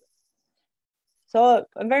tensor U. So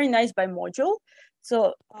a very nice bimodule.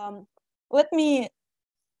 So let me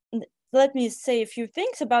say a few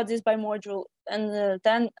things about this bimodule, and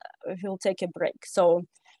then we'll take a break. So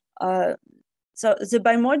the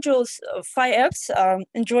bimodules phi X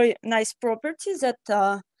enjoy nice properties that,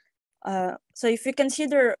 so if we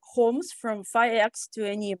consider homes from phi X to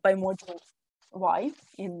any bimodule Y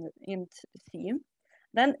in C,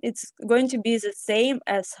 then it's going to be the same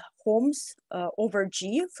as homes over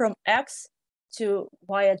G from X to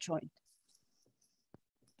Y adjoint.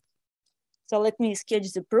 So let me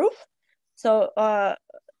sketch the proof. So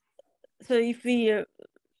if we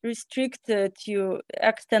restrict to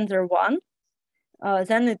X tensor 1,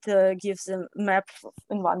 then it gives a map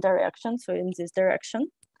in one direction, so in this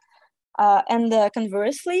direction. And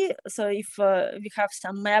conversely, so if we have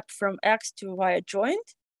some map from X to Y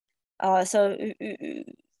adjoint, so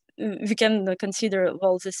we can consider,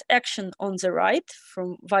 well, this action on the right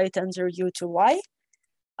from Y tensor U to Y.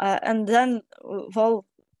 And then, well,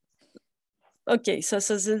 okay, so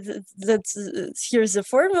here's the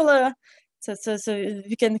formula. So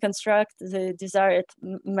we can construct the desired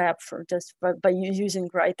map for just by using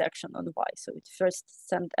right action on Y. So it first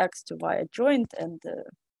send X to Y adjoint, and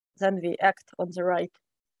then we act on the right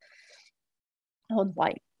on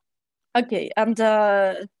Y. Okay, and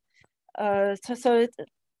so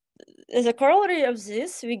as a corollary of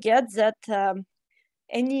this, we get that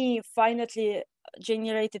any finitely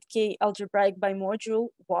generated K algebraic bimodule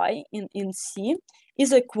Y in C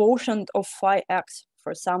is a quotient of phi X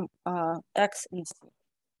for some X in C.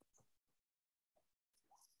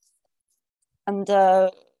 And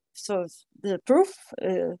so the proof,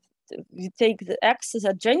 we take the X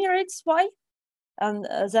that generates Y, and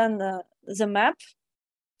then the map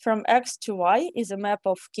from X to Y is a map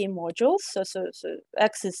of K modules. So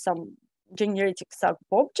X is some generating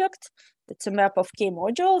sub-object. It's a map of K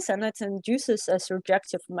modules, and it induces a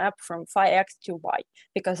surjective map from phi X to Y,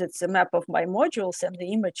 because it's a map of bimodules and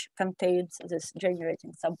the image contains this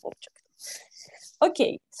generating sub-object.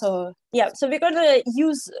 Okay, so yeah, so we're gonna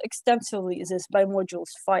use extensively this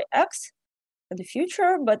bimodules phi X in the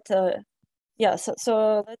future, but yeah,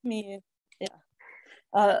 so let me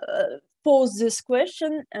pose this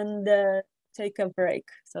question and take a break.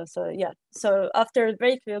 So yeah, so after the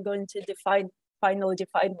break, we're going to finally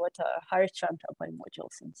define what Harish-Chandra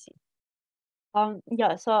bimodules in C.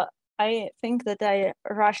 Yeah, so I think that I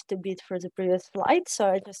rushed a bit for the previous slide, so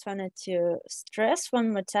I just wanted to stress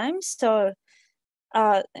one more time. So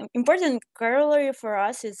important corollary for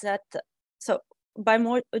us is that, so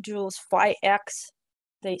bimodules phi X,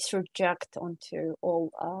 they surject onto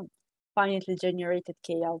all finitely generated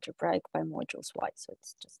K algebraic bimodules Y. So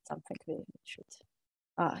it's just something we should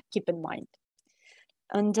keep in mind.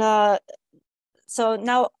 And so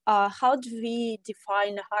now, how do we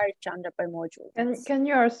define Harish-Chandra bimodule? Can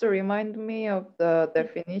you also remind me of the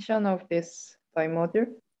definition of this bimodule?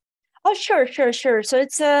 Oh, sure. So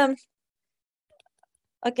it's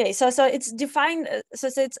okay. So it's defined. So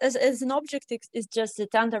it's as an object, it's just the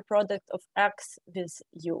tensor product of X with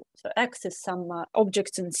U. So X is some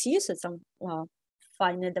object in C, so some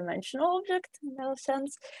finite dimensional object in that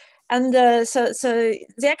sense. And so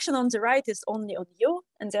the action on the right is only on U,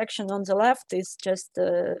 and the action on the left is just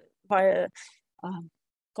via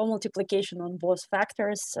co-multiplication on both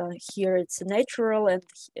factors. Here it's natural, and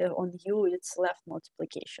on U it's left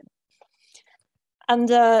multiplication. And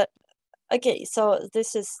okay, so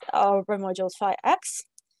this is our bimodules phi X.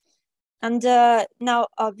 And now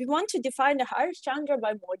we want to define the Harish-Chandra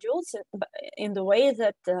bimodules in the way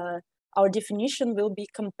that our definition will be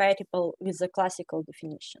compatible with the classical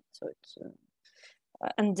definition. So it's,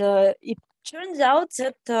 and it turns out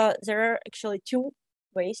that there are actually two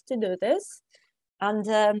ways to do this.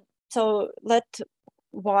 And so let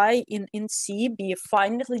Y in C be a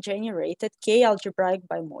finitely generated K algebraic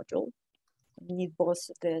bimodule. We need both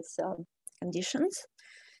of these conditions.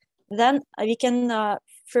 Then we can the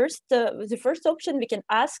first option, we can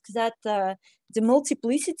ask that the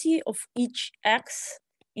multiplicity of each X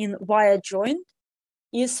in Y adjoint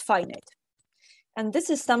is finite. And this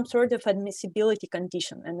is some sort of admissibility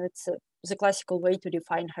condition, and it's the classical way to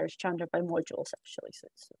define Harish-Chandra bimodules, actually. So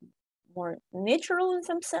it's more natural in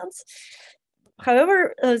some sense.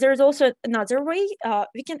 However, there's also another way.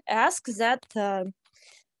 We can ask that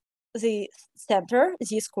the center,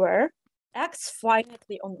 Z square, acts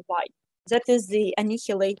finitely on Y. That is, the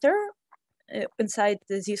annihilator inside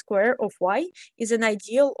the Z square of Y is an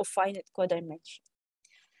ideal of finite codimension.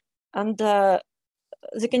 And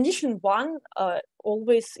the condition 1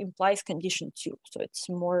 always implies condition 2, so it's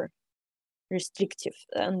more restrictive.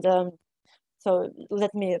 And so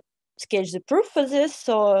let me sketch the proof for this.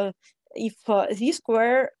 So if Z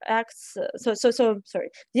square acts,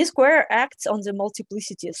 Z square acts on the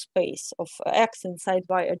multiplicity space of X inside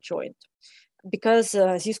Y adjoint, because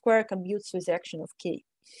Z square commutes with the action of K.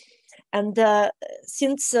 And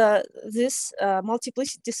since this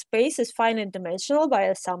multiplicity space is finite dimensional by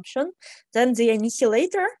assumption, then the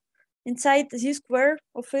annihilator inside Z square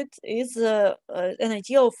of it is an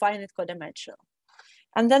ideal of finite codimensional.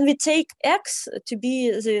 And then we take X to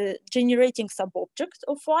be the generating subobject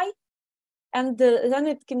of Y. And then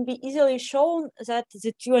it can be easily shown that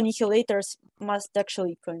the two annihilators must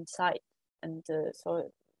actually coincide. And so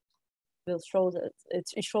it will show that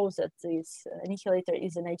it shows that this annihilator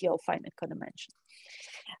is an ideal finite codimension.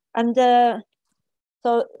 And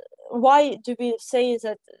so why do we say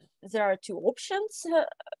that there are two options?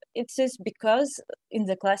 It is because in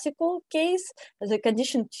the classical case, the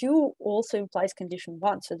condition 2 also implies condition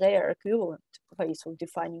 1. So they are equivalent ways of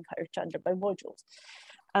defining Harish-Chandra bimodules.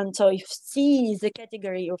 And so if C is the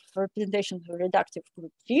category of representation of reductive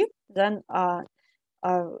group G, then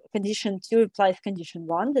condition 2 implies condition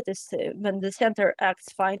 1, that is when the center acts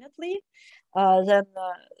finitely, then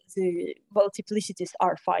the multiplicities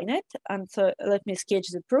are finite. And so let me sketch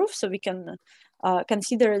the proof. So we can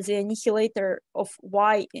consider the annihilator of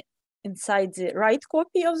Y inside the right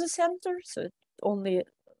copy of the center. So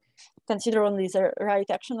consider only the right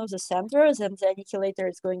action of the center, then the annihilator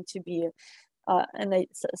is going to be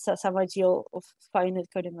some ideal of finite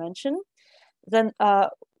codimension. Then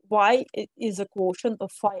Y is a quotient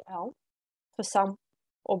of phi L for some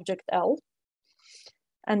object L.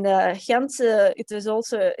 And hence it is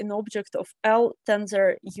also an object of L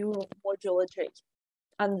tensor U modulo J.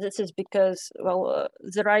 And this is because, well,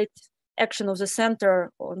 the right action of the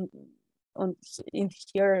center in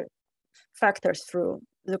here factors through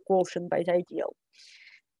the quotient by the ideal.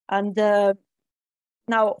 And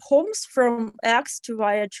now homes from X to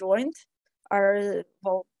Y adjoint are,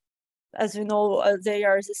 well, as we know, they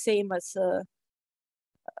are the same as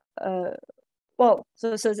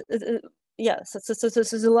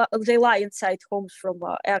they lie inside homes from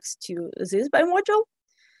X to this bimodule,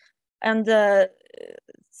 and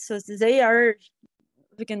so they are.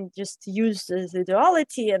 We can just use the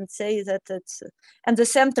duality and say that it's, and the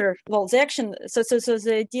center. Well, the action. So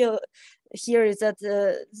the ideal here is that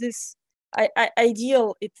this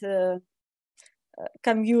ideal it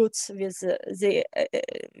commutes with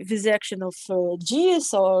the action of G.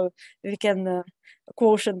 So we can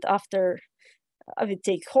quotient after we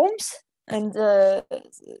take homes, and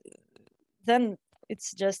then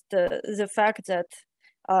it's just the fact that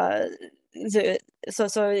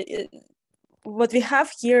what we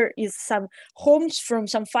have here is some homes from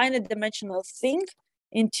some finite dimensional thing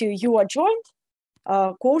into U adjoint,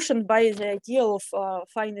 quotient by the ideal of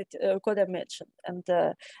finite codimension. And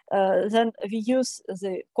then we use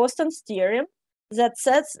the Constant's theorem that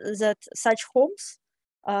says that such homes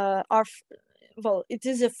are, well, it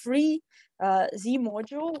is a free Z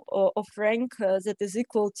module of rank that is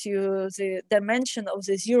equal to the dimension of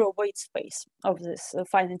the zero weight space of this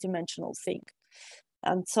finite dimensional thing.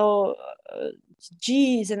 And so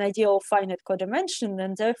G is an ideal finite codimension,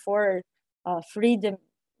 and therefore free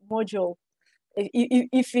module,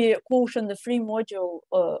 if we quotient the free module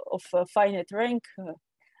of finite rank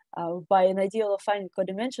by an ideal of finite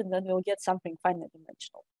codimension, then we'll get something finite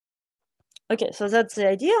dimensional. Okay, so that's the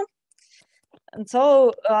idea. And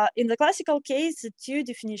so in the classical case, the two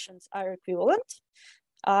definitions are equivalent.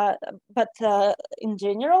 But in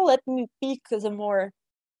general, let me pick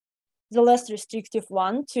the less restrictive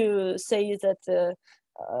one to say that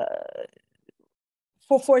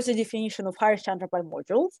for the definition of Harish-Chandra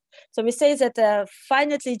bimodules. So we say that a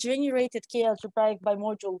finitely generated K-algebraic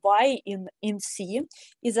bimodule Y in C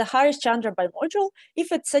is a Harish-Chandra bimodule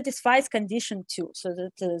if it satisfies condition 2, so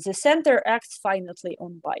that the center acts finitely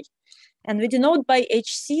on Y. And we denote by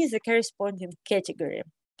HC the corresponding category.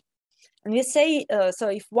 And we say, so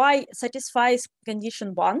if Y satisfies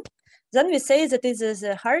condition 1, then we say that it is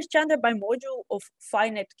a Harish-Chandra bimodule of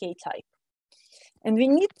finite K-type. And we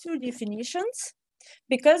need two definitions,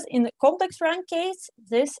 because in the complex rank case,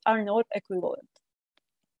 these are not equivalent.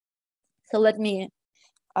 So let me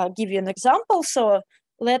give you an example. So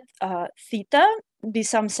let theta be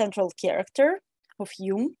some central character of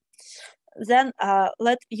U. Then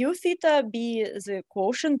let U theta be the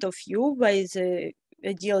quotient of U by the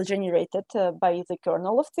ideal generated by the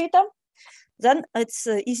kernel of theta. Then it's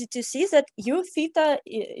easy to see that U theta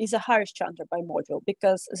is a Harish-Chandra bimodule,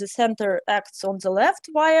 because the center acts on the left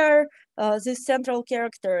via this central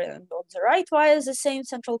character, and on the right via the same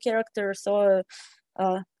central character. So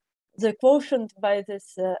the quotient by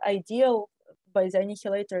this ideal by the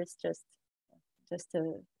annihilator is just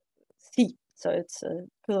C. So it's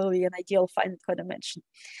clearly an ideal finite codimension.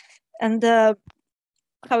 And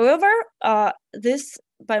however, this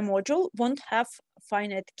bimodule won't have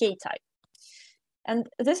finite K-type. And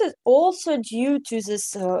this is also due to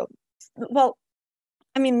this, well,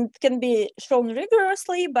 I mean, it can be shown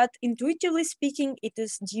rigorously, but intuitively speaking, it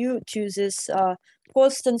is due to this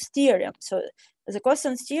Constant's theorem. So the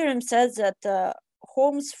Constant's theorem says that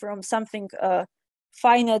Holmes from something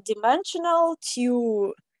finite dimensional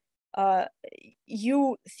to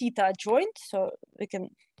U theta adjoint. So we can,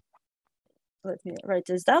 let me write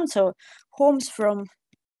this down. So Holmes from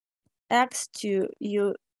X to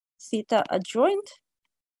U theta adjoint,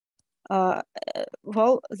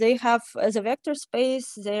 well, they have, as a vector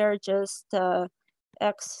space, they are just X0.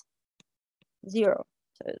 So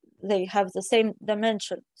they have the same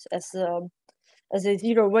dimensions as a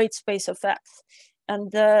zero weight space of X.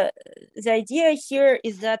 And the idea here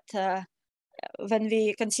is that when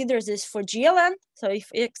we consider this for GLN, so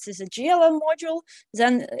if X is a GLN module,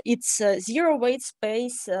 then its zero weight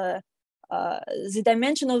space, the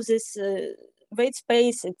dimension of this weight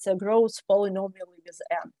space, it's a gross polynomial with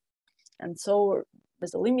n. And so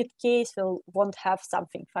with the limit case, we won't have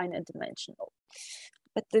something finite dimensional.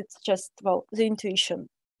 But it's just, well, the intuition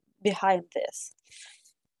behind this.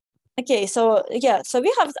 Okay, so yeah, so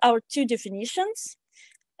we have our two definitions.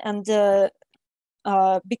 And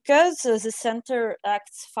because the center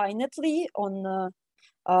acts finitely on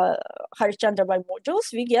Harish-Chandra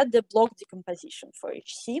bimodules, we get the block decomposition for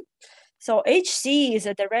HC. So HC is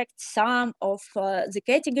a direct sum of the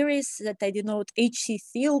categories that I denote HC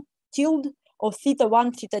tilde of theta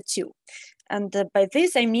 1, theta 2. And by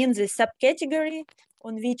this, I mean the subcategory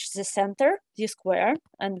on which the center, Z square,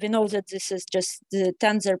 and we know that this is just the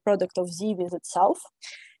tensor product of Z with itself,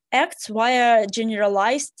 acts via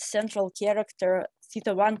generalized central character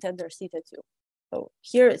theta 1 tender theta 2. So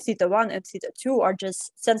here, theta 1 and theta 2 are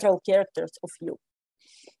just central characters of U.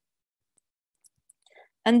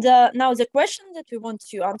 And now the question that we want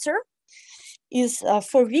to answer is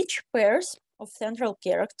for which pairs of central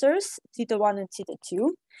characters, theta 1 and theta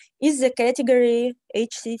 2, is the category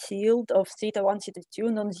HC tilde of theta 1, theta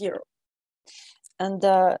 2 non-zero? And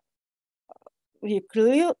we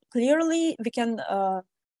clearly we can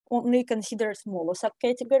only consider smaller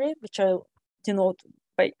subcategory, which I'll denote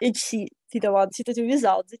by HC theta 1, theta 2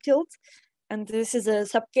 without the tilde. And this is a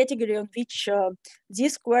subcategory on which Z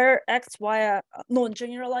square acts via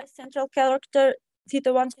non-generalized central character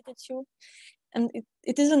theta 1, theta 2. And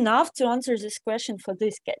it is enough to answer this question for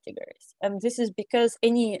these categories. And this is because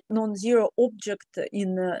any non-zero object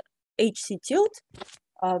in HC tilde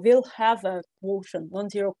will have a quotient,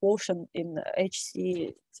 non-zero quotient in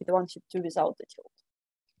HC theta 1, theta 2 without the tilde.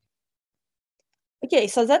 Okay,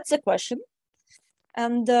 so that's the question.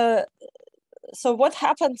 And so what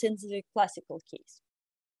happens in the classical case?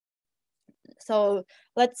 So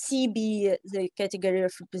let C be the category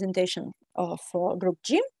of representation of group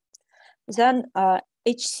G. Then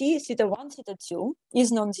HC theta 1, theta 2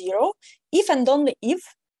 is non-zero if and only if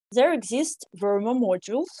there exist Verma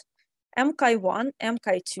modules MK1,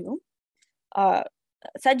 MK2,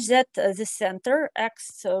 such that the center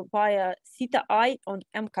acts via theta I on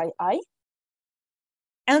MKI,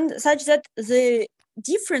 and such that the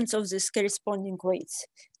difference of these corresponding weights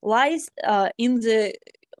lies in the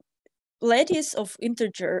lattice of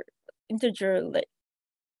integer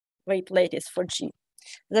weight lattice for G.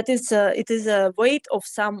 That is, it is a weight of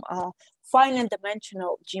some finite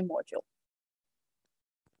dimensional G module.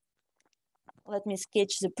 Let me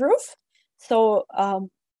sketch the proof. So,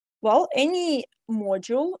 well, any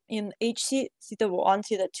module in HC theta 1,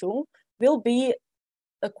 theta 2 will be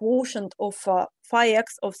a quotient of phi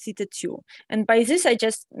x of theta 2. And by this, I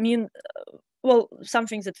just mean, well,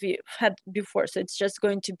 something that we had before. So it's just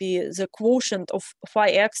going to be the quotient of phi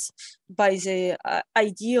x by the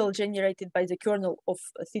ideal generated by the kernel of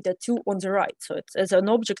theta 2 on the right. So it's, as an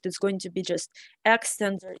object, it's going to be just x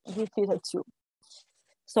tensor d theta 2.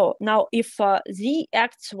 So now if z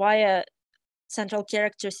acts via central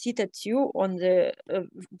character theta 2 on the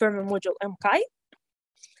Berman module m chi,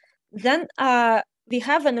 then we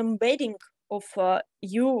have an embedding of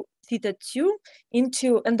u theta 2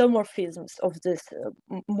 into endomorphisms of this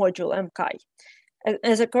module m chi.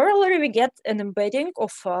 As a corollary, we get an embedding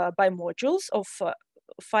of bimodules of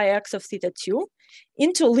phi x of theta 2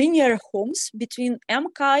 into linear homes between m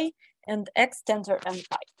chi and x tensor m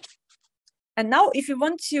chi. And now if you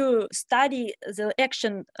want to study the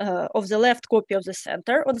action of the left copy of the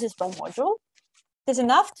center on this bimodule, it is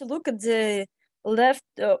enough to look at the left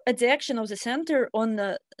at the action of the center on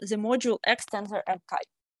the module x tensor m chi.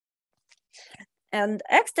 And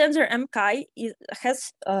x tensor m chi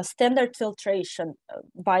has standard filtration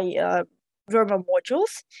by Verma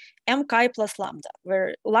modules m chi plus lambda,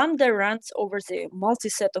 where lambda runs over the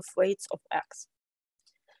multi-set of weights of x.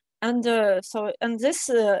 And this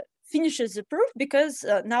finishes the proof because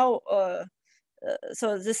now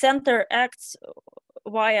so the center acts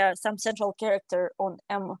via some central character on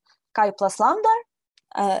m chi plus lambda,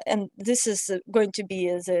 and this is going to be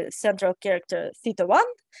the central character theta 1,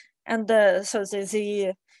 and so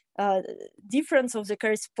the difference of the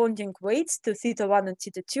corresponding weights to theta 1 and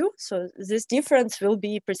theta 2, so this difference will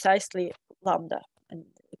be precisely lambda, and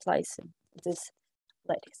it lies in this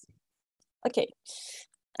lattice. Okay,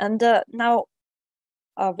 and now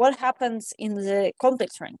what happens in the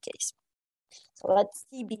complex rank case? So let's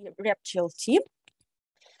see be rep GLT.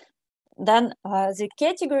 Then the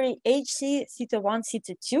category HC theta 1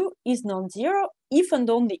 theta 2 is non-zero if and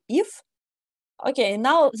only if. Okay,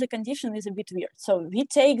 now the condition is a bit weird. So we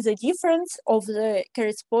take the difference of the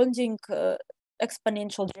corresponding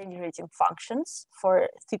exponential generating functions for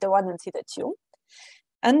theta 1 and theta 2.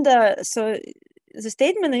 And so the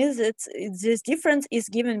statement is that this difference is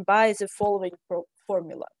given by the following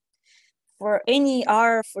formula. For any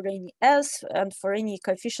R, for any S, and for any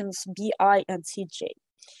coefficients BI and CJ.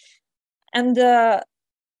 And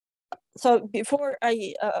so before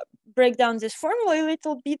I break down this formula a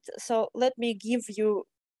little bit, so let me give you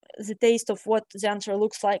the taste of what the answer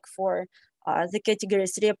looks like for the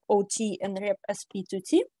categories rep OT and rep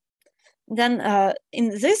SP2T. Then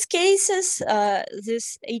in these cases,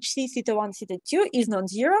 this HC theta 1 theta 2 is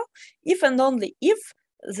non-zero if and only if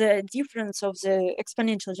the difference of the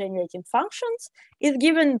exponential generating functions is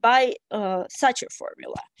given by such a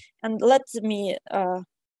formula. And let me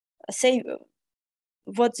say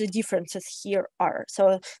what the differences here are.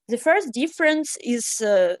 So the first difference is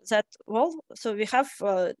that, well, so we have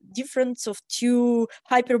a difference of two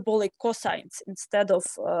hyperbolic cosines instead of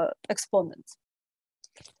exponents.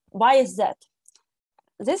 Why is that?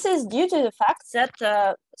 This is due to the fact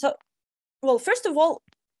that, well, first of all,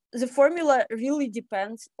 the formula really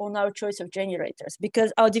depends on our choice of generators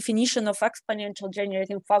because our definition of exponential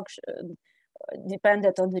generating function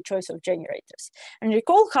depended on the choice of generators. And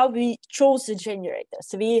recall how we chose the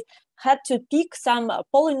generators. We had to pick some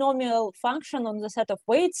polynomial function on the set of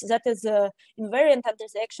weights that is the invariant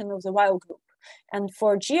intersection of the while group. And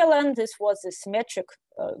for GLN, this was a symmetric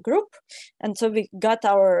group. And so we got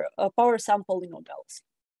our power sum polynomials.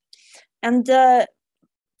 And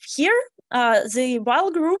here, the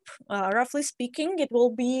while group, roughly speaking, it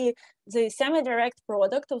will be the semi-direct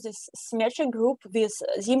product of this symmetric group with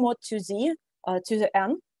z mod 2z to the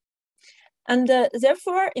n. And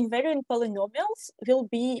therefore, invariant polynomials will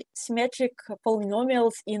be symmetric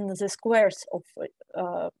polynomials in the squares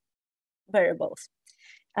of variables.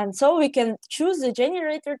 And so we can choose the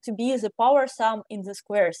generator to be the power sum in the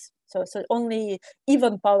squares. So only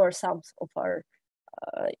even power sums of our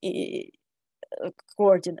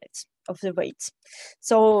coordinates of the weights.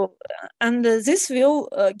 So, and this will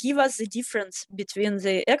give us the difference between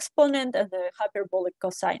the exponent and the hyperbolic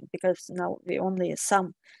cosine, because now we only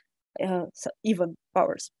sum even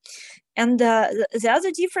powers. And the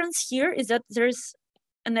other difference here is that there's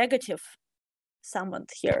a negative summand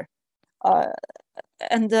here.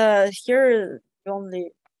 And here we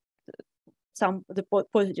only sum the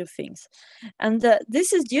positive things. And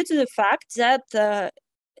this is due to the fact that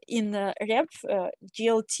in rep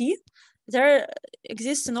GLT, there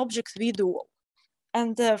exists an object V dual.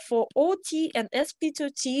 And for OT and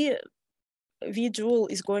SP2T, V dual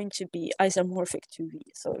is going to be isomorphic to V.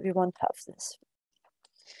 So we won't have this.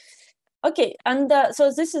 Okay, and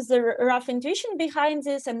so this is the rough intuition behind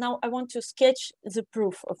this, and now I want to sketch the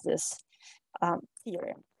proof of this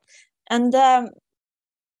theorem. And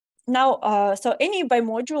now, so any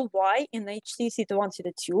bimodule y in HC theta 1,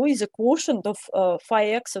 theta 2 is a quotient of phi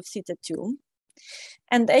x of theta 2.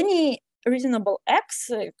 And any reasonable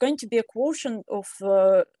x going to be a quotient of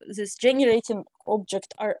this generating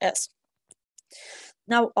object Rs.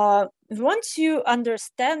 Now, we want to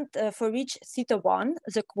understand for each theta 1,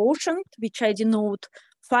 the quotient, which I denote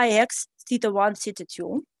phi x theta 1, theta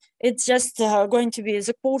 2. It's just going to be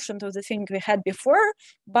the quotient of the thing we had before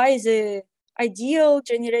by the ideal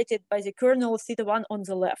generated by the kernel of theta 1 on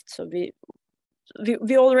the left. So we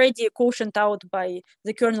already quotient out by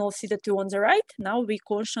the kernel of theta 2 on the right. Now we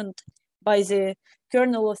quotient by the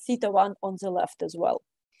kernel of theta 1 on the left as well.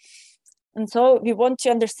 And so we want to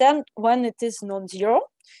understand when it is non-zero,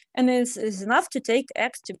 and it is enough to take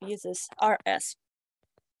x to be this Rs.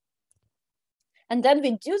 And then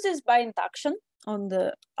we do this by induction on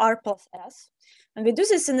the R plus S, and we do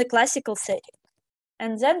this in the classical setting.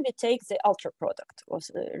 And then we take the ultra product of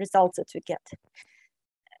the results that we get.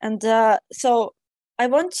 And so I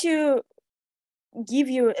want to give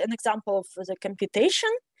you an example of the computation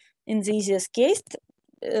in the easiest case,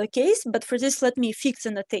 but for this, let me fix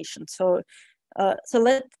a notation. So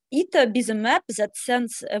let eta be the map that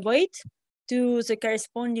sends a weight to the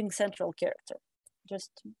corresponding central character,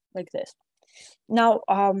 just like this. Now,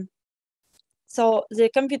 so the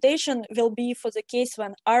computation will be for the case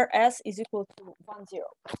when Rs is equal to 1, 0,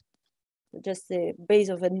 just the base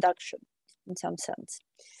of induction in some sense.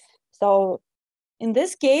 So in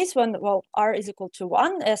this case, when, well, R is equal to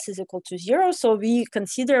 1, S is equal to 0, so we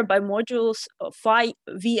consider bimodules phi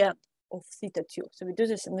Vn of theta 2. So we do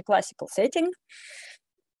this in the classical setting.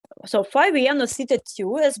 So phi Vn of theta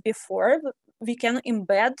 2, as before, we can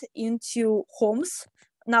embed into Holmes,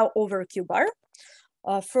 now over Q bar,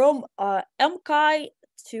 from m chi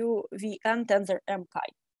to Vn tensor m chi,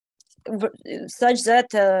 such that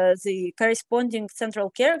the corresponding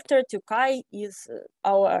central character to chi is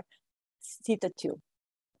our theta 2.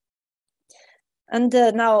 And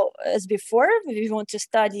now, as before, we want to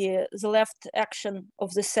study the left action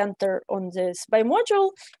of the center on this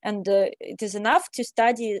bimodule, and it is enough to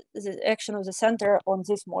study the action of the center on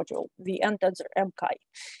this module, Vn tensor m chi.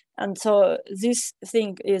 And so this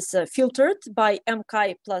thing is filtered by m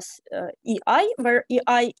chi plus ei, where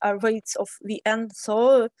ei are weights of Vn.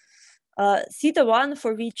 So theta 1,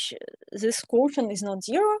 for which this quotient is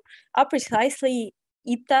non-zero, are precisely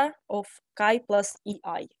eta of chi plus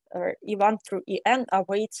ei, or E1 through En are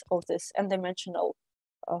weights of this n-dimensional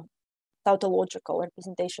tautological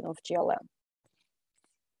representation of GLN.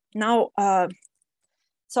 Now,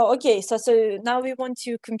 so now we want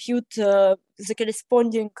to compute the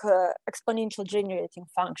corresponding exponential generating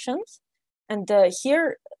functions. And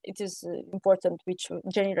here it is important which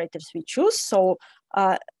generators we choose. So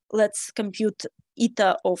let's compute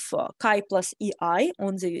eta of chi plus ei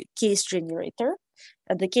on the case generator.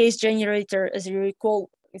 And the case generator, as you recall,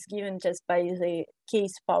 is given just by the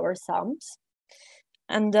case power sums.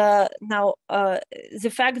 And now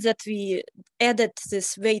the fact that we added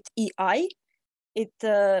this weight ei, it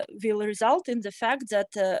will result in the fact that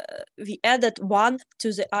we added 1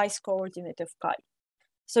 to the i's coordinate of chi.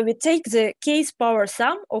 So we take the case power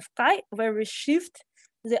sum of chi, where we shift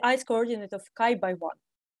the i's coordinate of chi by 1.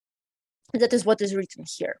 That is what is written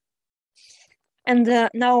here. And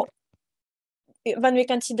now, when we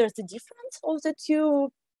consider the difference of the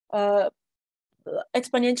two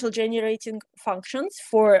exponential generating functions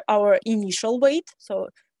for our initial weight, so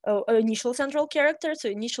initial central character, so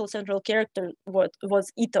initial central character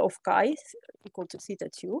was eta of chi equal to theta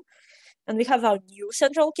 2, and we have our new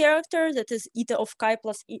central character that is eta of chi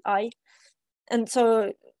plus ei, and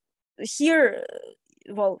so here,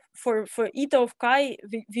 well, for eta of chi,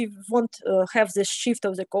 we won't have the shift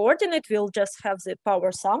of the coordinate. We'll just have the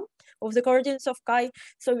power sum of the coordinates of chi.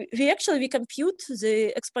 So we compute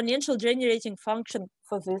the exponential generating function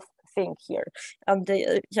for this thing here. And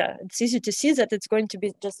yeah, it's easy to see that it's going to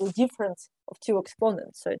be just the difference of two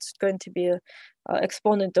exponents. So it's going to be an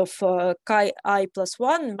exponent of chi I plus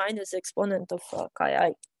 1 minus the exponent of chi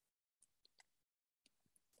I.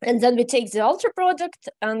 And then we take the ultra product,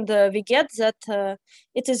 and we get that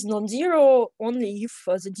it is non-zero only if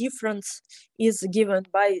the difference is given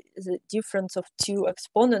by the difference of two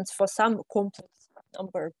exponents for some complex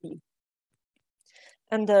number b.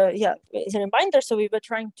 And yeah, as a reminder, so we were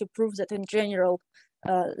trying to prove that in general,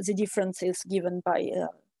 the difference is given by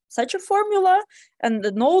such a formula. And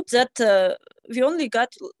note that we only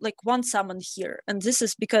got like one summon here. And this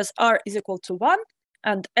is because R is equal to 1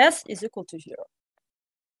 and S is equal to 0.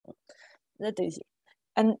 that easy.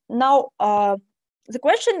 And now the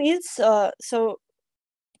question is, so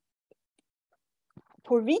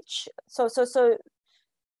for which,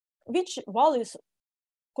 which values,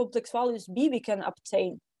 complex values B we can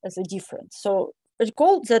obtain as a difference. So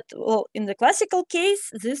recall that, well, in the classical case,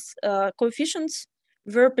 these coefficients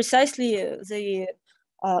were precisely the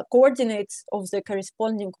coordinates of the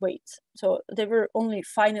corresponding weights. So there were only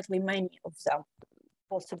finitely many of them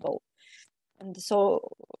possible. And so,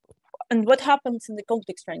 and what happens in the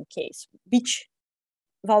complex rank case? Which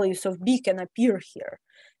values of B can appear here?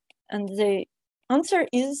 And the answer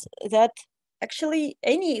is that actually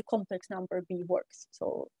any complex number B works.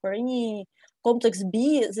 So for any complex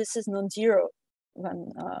B, this is non-zero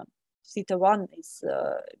when theta 1 is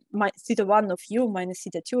theta 1 of u minus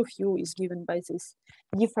theta 2 of u is given by this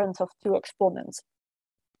difference of two exponents.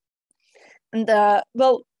 And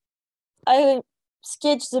well, I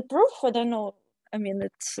sketched the proof. I don't know. I mean,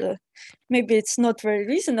 it's maybe it's not very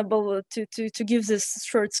reasonable to give this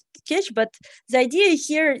short sketch, but the idea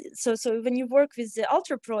here, so when you work with the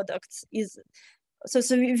ultra products, is so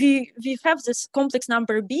we have this complex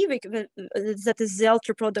number B that is the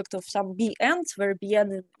ultra product of some Bn's, where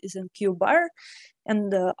Bn is in Q bar,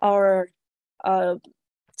 and our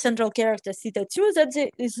central character theta 2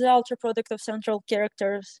 is the ultra product of central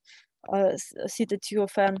characters theta 2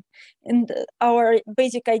 of n. And our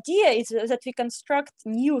basic idea is that we construct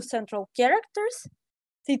new central characters,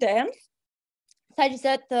 theta n, such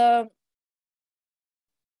that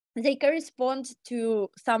they correspond to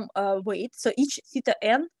some weight. So each theta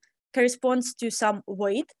n corresponds to some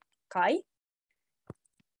weight, chi,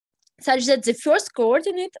 such that the first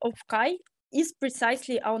coordinate of chi is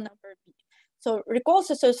precisely our number B. So recall,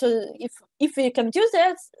 so if we can do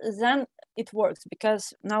that, then it works,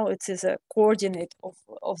 because now it is a coordinate of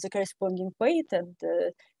the corresponding weight, and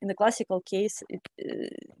in the classical case,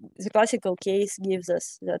 the classical case gives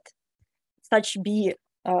us that such B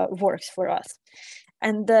works for us.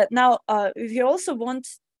 And now we also want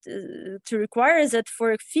to require that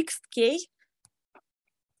for a fixed k,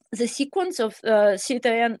 the sequence of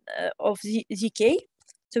theta n of zk,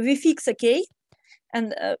 so we fix a k,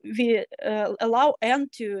 and we allow n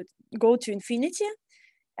to go to infinity,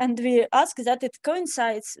 and we ask that it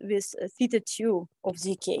coincides with theta 2 of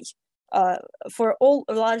zk for all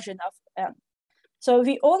large enough n. So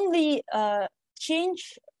we only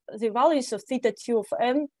change the values of theta 2 of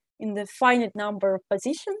n in the finite number of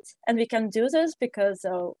positions, and we can do this because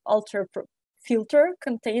our ultra filter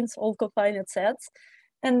contains all cofinite sets,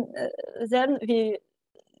 and then we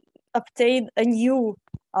obtain a new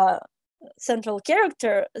central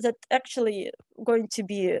character that actually going to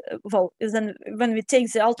be, well, then when we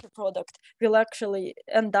take the ultra product, we'll actually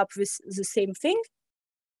end up with the same thing.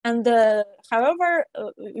 And however,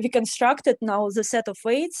 we constructed now the set of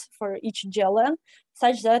weights for each GLN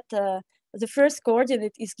such that the first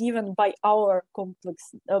coordinate is given by our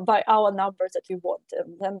complex, by our number that we want,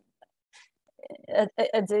 and then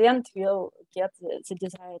at the end we'll get the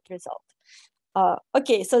desired result.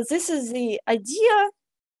 Okay, so this is the idea.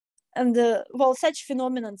 And well, such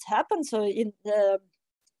phenomena happen. So in the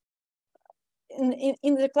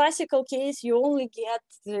classical case, you only get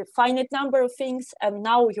the finite number of things, and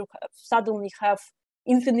now you suddenly have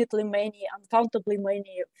infinitely many, uncountably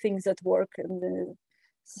many things that work, and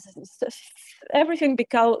everything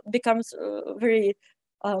becomes very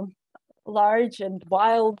large and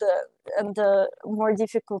wild and more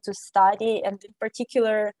difficult to study. And in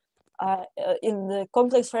particular, in the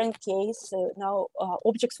complex rank case, now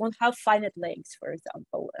objects won't have finite lengths, for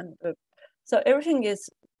example, and so everything is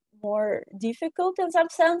more difficult in some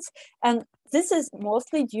sense. And this is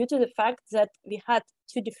mostly due to the fact that we had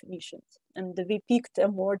two definitions, and we picked a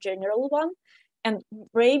more general one. And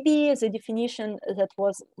maybe the definition that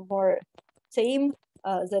was more tame,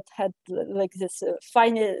 that had like this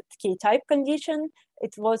finite k-type condition,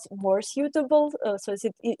 it was more suitable, so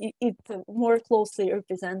it more closely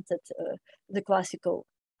represented the classical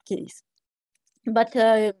case. But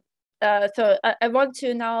so I want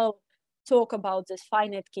to now talk about this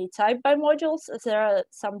finite k-type bimodules. There are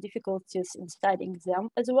some difficulties in studying them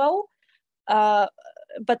as well.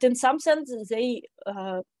 But in some sense, they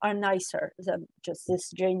are nicer than just this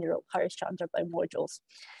general Harish-Chandra bimodules.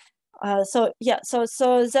 So yeah, so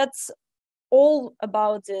that's all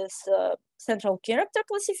about this central character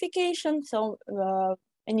classification. So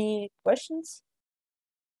any questions?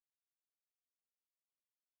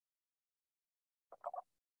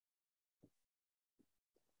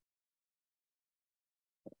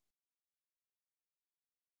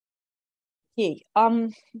 Okay.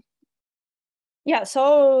 Yeah.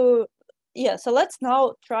 So yeah, so let's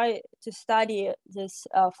now try to study this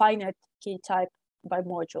finite k-type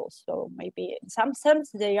bimodules. So maybe in some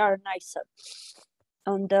sense they are nicer.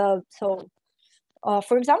 And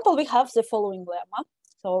for example, we have the following lemma.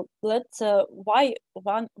 So let's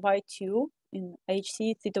y1, y2 in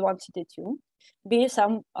HC theta1, theta2 be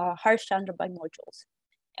some Harish-Chandra bimodules.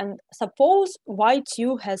 And suppose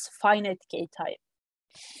y2 has finite k-type.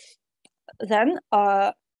 Then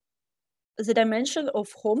the dimension of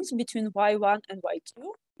Holmes between y1 and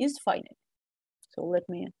y2 is finite. So let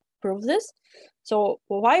me prove this. So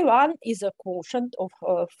y1 is a quotient of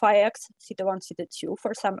phi x theta1 theta2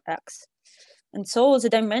 for some x. And so the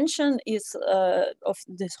dimension is of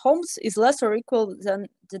this Holmes is less or equal than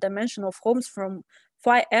the dimension of Holmes from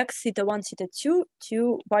phi x theta1 theta2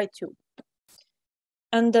 to y2.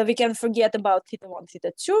 And we can forget about theta1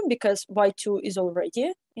 theta2 because y2 is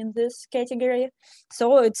already in this category.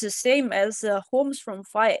 So it's the same as Holmes from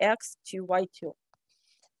phi x to y2.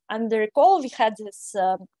 And recall we had this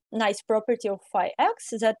nice property of phi x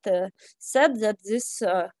that said that this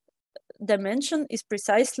dimension is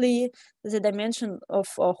precisely the dimension of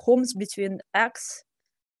Holmes between x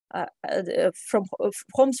from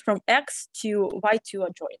Holmes from x to y2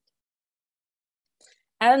 adjoint.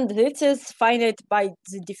 And this is finite by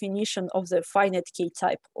the definition of the finite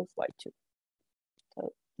k-type of y2.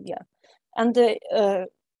 So, yeah, and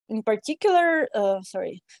in particular,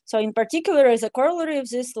 in particular, as a corollary of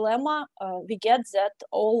this lemma, we get that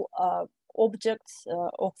all objects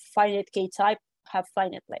of finite k-type have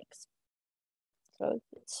finite lengths. So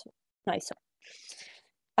it's nicer.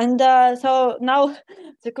 And so now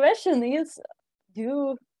the question is,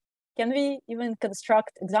 can we even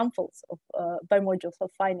construct examples of bimodules of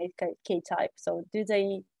finite k-type? So do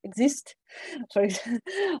they exist? For example,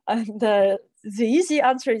 and the easy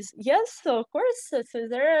answer is yes, so of course. So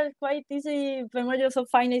there are quite easy bimodules of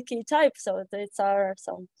finite k-type. So these are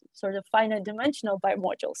some sort of finite dimensional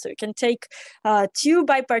bimodules. So you can take two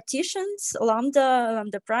bipartitions, lambda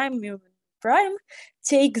prime, mu prime,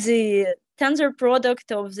 take the tensor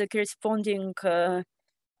product of the corresponding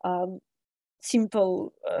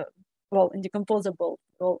simple, indecomposable,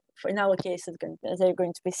 in our case, they're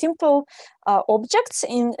going to be simple objects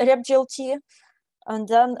in RepGLT. And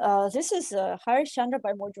then this is a Harish-Chandra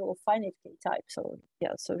bimodule of finite k-type. So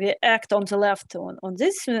yeah, so we act on the left on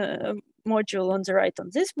this module, on the right on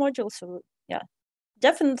this module. So yeah,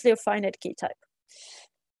 definitely a finite k-type.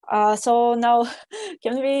 So now,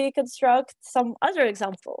 can we construct some other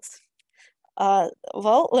examples?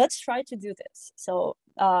 Well, let's try to do this. So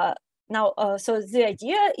now, so the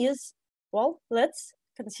idea is, well, let's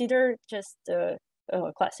consider just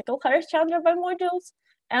classical Harish-Chandra bimodules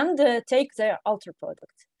and take their outer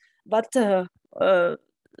product. But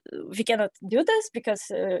we cannot do this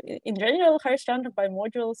because in general, Harish-Chandra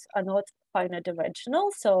bimodules are not finite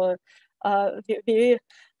dimensional. So we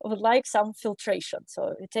would like some filtration.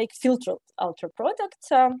 So we take filtered outer product,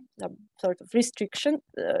 sort of restricted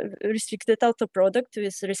outer product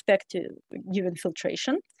with respect to given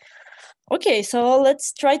filtration. Okay, so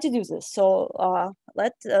let's try to do this. So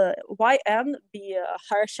let Yn be a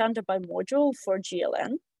Harish-Chandra bimodule for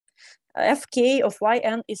GLN. Fk of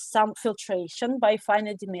Yn is some filtration by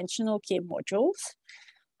finite dimensional K modules,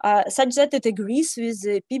 such that it agrees with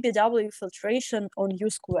the PBW filtration on U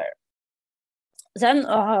square. Then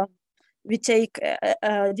we take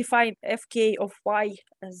define Fk of Y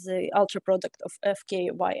as the outer product of Fk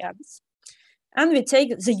Yns, and we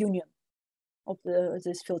take the union of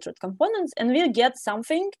these filtered components, and we get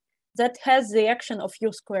something that has the action of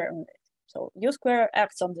U square on it. So U square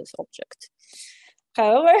acts on this object.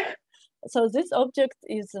 However, so this object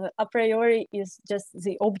is a priori is just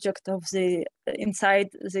the object of the inside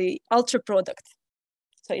the outer product.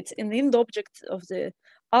 So it's an end object of the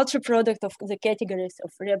outer product of the categories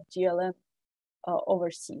of rep GLN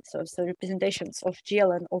over C. So it's the representations of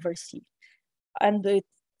GLN over C. And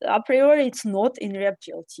a priori, it's not in rep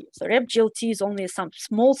GLT. So rep GLT is only some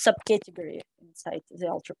small subcategory inside the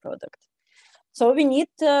outer product. So we need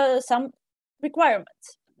some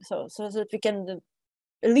requirements so that we can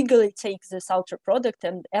legally take this outer product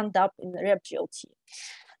and end up in rep GLT.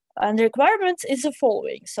 And the requirement is the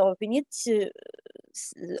following. So we need to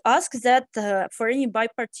ask that for any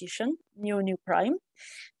bipartition, nu prime,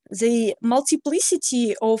 the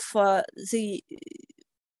multiplicity of the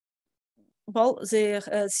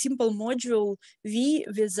simple module V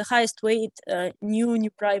with the highest weight nu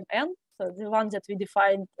prime n, so the one that we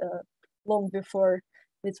defined long before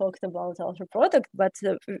we talked about outer product, but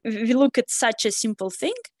we look at such a simple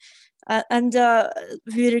thing, and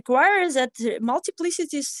we require that the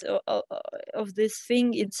multiplicities of this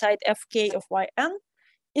thing inside Fk of Yn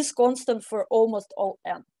is constant for almost all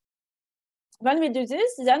n. When we do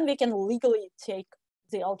this, then we can legally take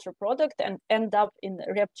the ultra product and end up in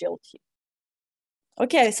rep-GLT.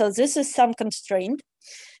 Okay, so this is some constraint.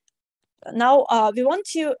 Now we want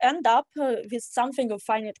to end up with something of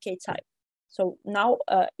finite k-type. So now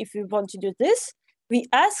if we want to do this, we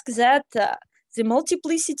ask that the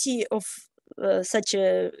multiplicity of such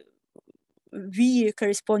a V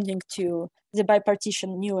corresponding to the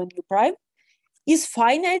bipartition nu and nu prime is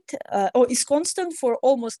finite or is constant for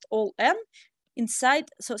almost all n inside.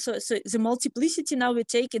 So the multiplicity now we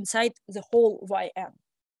take inside the whole yn,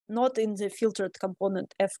 not in the filtered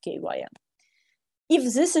component fkyn.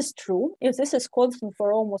 If this is true, if this is constant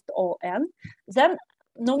for almost all n, then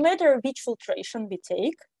no matter which filtration we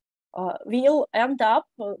take, we'll end up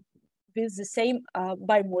with the same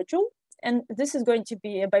bimodule, and this is going to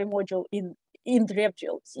be a bimodule in the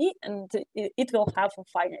rep-GLT, and it will have a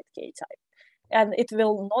finite k-type, and it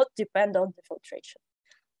will not depend on the filtration.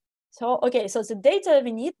 So, okay, so the data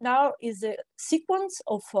we need now is a sequence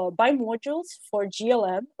of bimodules for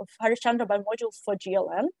GLN, of Harish-Chandra bimodules for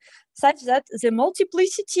GLN, such that the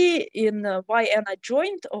multiplicity in yn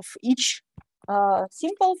adjoint of each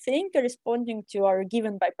simple thing corresponding to our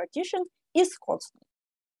given bipartition is constant.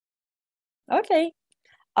 Okay,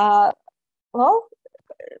 well,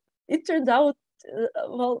 it turned out,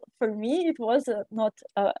 well, for me, it was not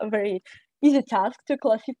a very easy task to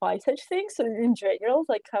classify such things. So in general,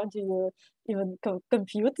 like how do you even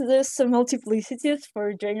compute this multiplicities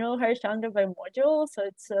for general Harish-Chandra bimodule? So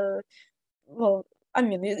it's, well, I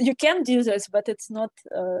mean, you can do this, but it's not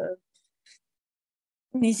an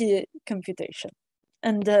easy computation.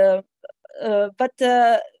 And, but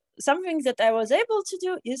something that I was able to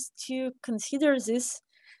do is to consider this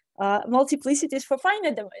multiplicities for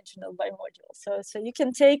finite dimensional bimodules. So you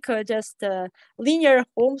can take just linear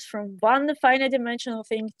homes from one finite dimensional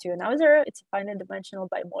thing to another. It's a finite dimensional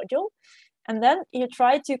bimodule. And then you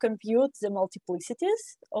try to compute the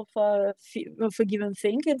multiplicities of a given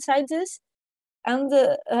thing inside this, and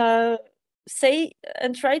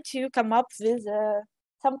try to come up with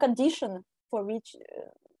some condition for which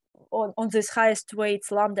on this highest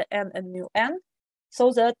weights lambda n and mu n,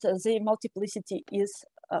 so that the multiplicity is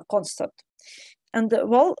constant. And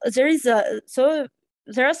well, there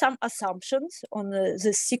are some assumptions on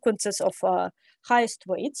the sequences of highest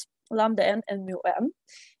weights lambda n and mu n,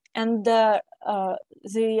 and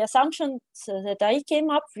the assumptions that I came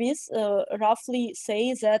up with roughly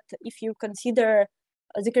say that if you consider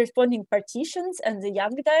the corresponding partitions and the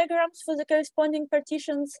Young diagrams for the corresponding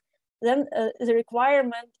partitions, then the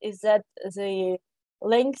requirement is that the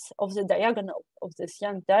length of the diagonal of this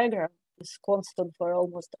Young diagram is constant for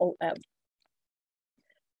almost all n.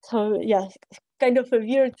 So yeah, kind of a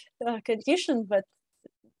weird condition, but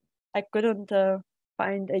I couldn't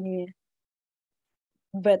find any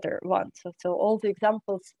better one. So all the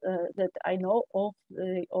examples that I know of,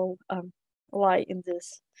 they all lie in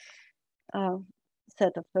this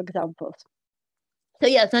set of examples. So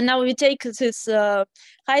yeah, so now we take this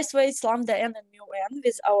highest weights lambda n and mu n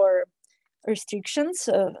with our restrictions,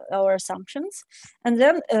 our assumptions, and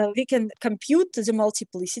then we can compute the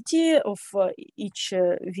multiplicity of each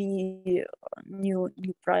v nu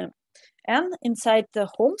prime n inside the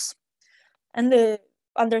homes, and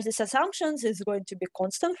under these assumptions is going to be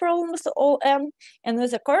constant for almost all n, and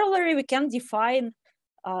as a corollary we can define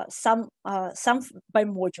some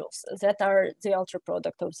bimodules that are the ultra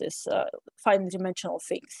product of this finite dimensional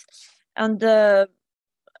things, and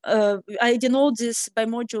I denote these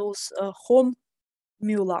bimodules hom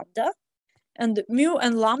mu lambda, and mu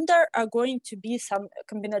and lambda are going to be some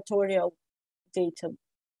combinatorial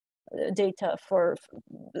data for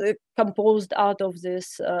composed out of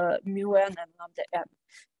this mu n and lambda n.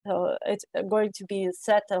 So it's going to be a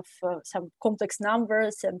set of some complex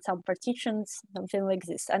numbers and some partitions, something like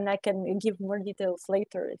this. And I can give more details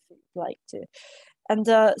later if you'd like to. And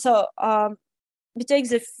so we take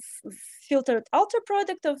the filtered ultra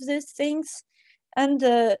product of these things, and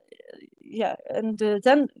yeah, and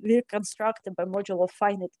then we construct a bimodule of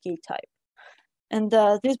finite k-type. And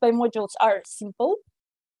these bimodules are simple,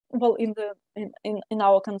 well, in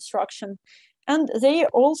our construction, and they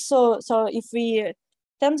also, so if we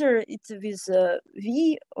tensor it with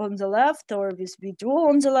v on the left or with v dual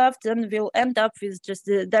on the left, then we'll end up with just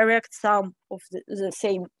the direct sum of the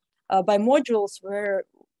same bimodules, where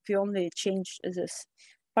we only change this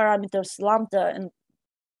parameters lambda and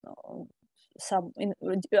some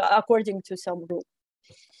according to some rule.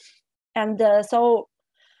 And so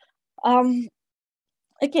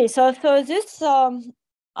okay, so this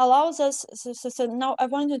allows us, so now I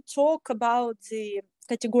want to talk about the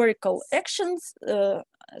categorical actions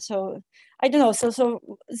so I don't know. So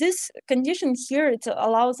this condition here, it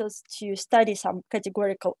allows us to study some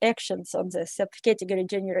categorical actions on the subcategory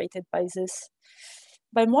generated by this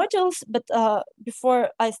bimodules. But before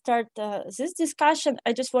I start this discussion,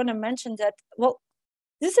 I just want to mention that, well,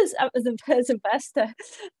 this is the best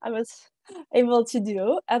I was able to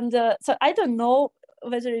do. And so I don't know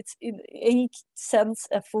whether it's in any sense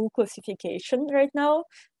a full classification right now,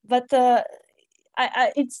 but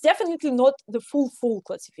it's definitely not the full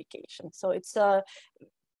classification. So it's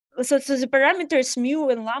so the parameters mu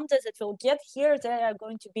and lambda that we'll get here, they are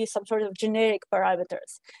going to be some sort of generic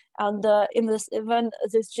parameters. And in this, when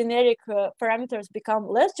these generic parameters become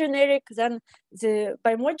less generic, then the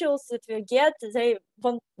bimodules that we get, they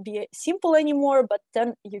won't be simple anymore, but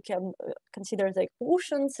then you can consider the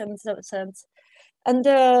quotients in some sense. And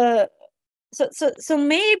so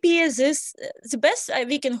maybe this, the best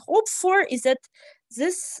we can hope for is that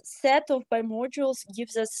this set of bimodules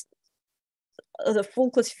gives us the full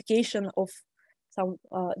classification of some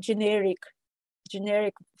generic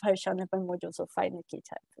Harish-Chandra bimodules of finite K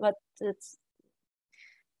type, but it's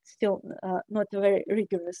still not a very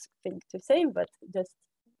rigorous thing to say, but just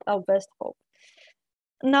our best hope.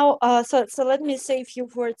 Now, so let me say a few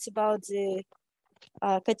words about the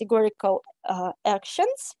categorical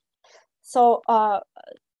actions. So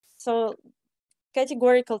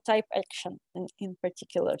categorical type action in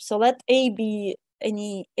particular. So let A be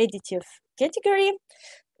any additive category.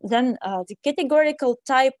 Then the categorical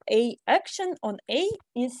type A action on A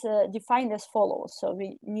is defined as follows. So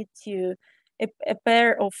we need to a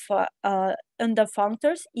pair of under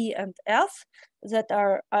functors E and F that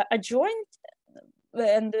are adjoined,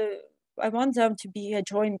 and I want them to be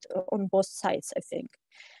adjoined on both sides, I think.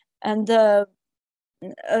 And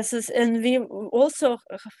and we also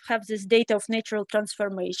have this data of natural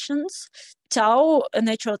transformations, tau, a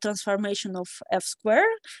natural transformation of F square,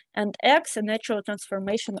 and X, a natural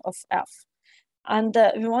transformation of F. And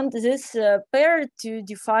we want this pair to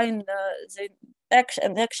define the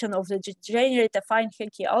action of the degenerate affine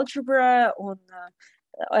Henke algebra on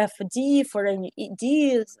FD for any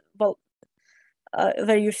D, well,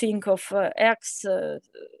 where you think of X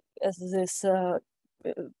as this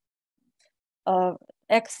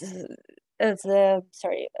X as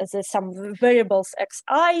some variables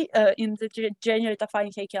xi in the degenerate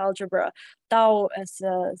affine Henke algebra, tau as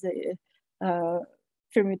the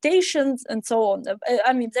permutations and so on.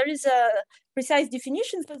 I mean, there is a precise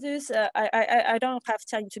definition for this. I don't have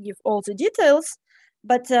time to give all the details,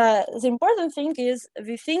 but the important thing is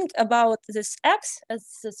we think about this X as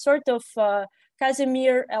a sort of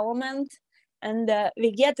Casimir element, and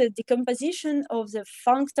we get a decomposition of the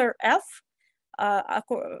functor F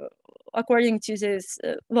according to this,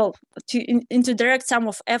 into direct sum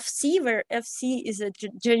of Fc, where Fc is a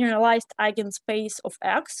generalized eigenspace of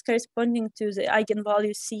X corresponding to the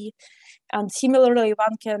eigenvalue C. And similarly,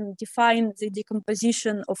 one can define the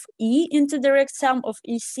decomposition of E into direct sum of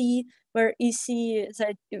EC, where EC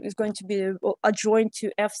is going to be adjoined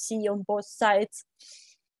to Fc on both sides.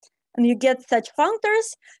 And you get such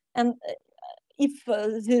functors. And if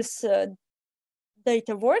this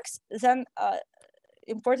data works, then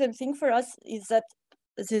important thing for us is that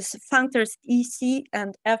these functors EC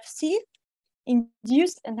and FC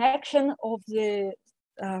induce an action of the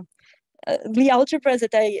Lie algebra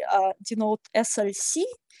that I denote SLC,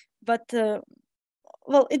 but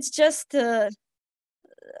well, it's just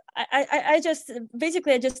I just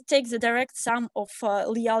take the direct sum of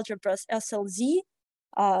Lie algebras SLZ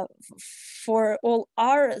for all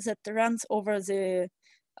R that runs over the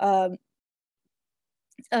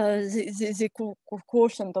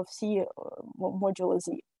quotient of C modulo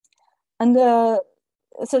Z. And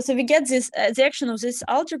so we get this the action of this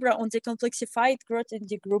algebra on the complexified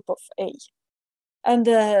Grothendieck group of A. And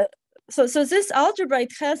so this algebra,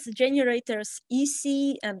 it has generators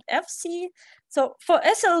EC and FC. So for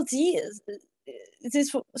SLZ,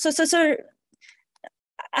 this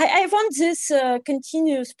I want this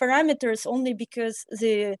continuous parameters only because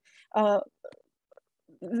the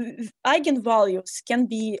eigenvalues can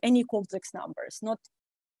be any complex numbers, not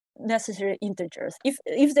necessarily integers.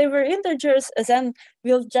 If they were integers, then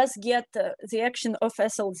we'll just get the action of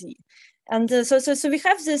SLZ. And so we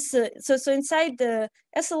have this, so inside the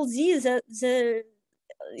SLZ that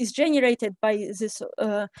is generated by these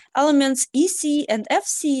elements EC and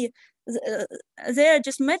FC. They are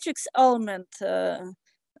just matrix elements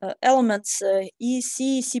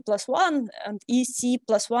EC, C+1 and EC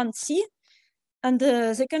plus 1C. And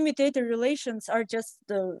the commutator relations are just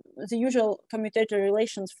the usual commutator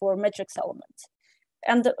relations for matrix elements.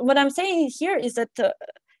 And what I'm saying here is that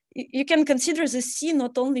you can consider the C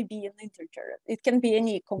not only be an integer, it can be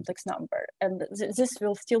any complex number, and this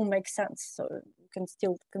will still make sense. So you can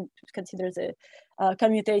still consider the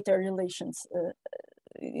commutator relations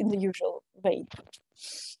in the usual way.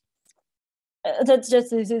 That's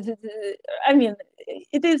just, I mean,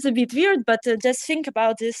 it is a bit weird, but just think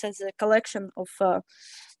about this as a collection of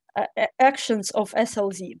actions of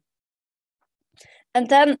SLZ. And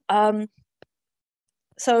then,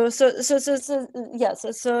 so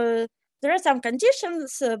there are some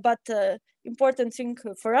conditions, but important thing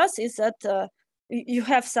for us is that you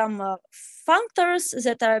have some functors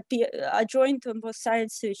that are joined on both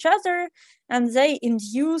sides to each other, and they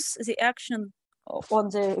induce the action on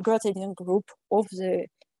the Grothendieck group of the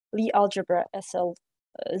Lie algebra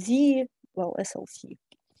SLZ, well, SLC.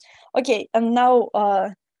 Okay, and now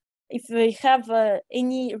if we have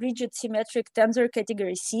any rigid symmetric tensor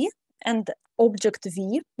category C and object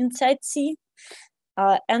V inside C,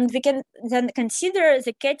 and we can then consider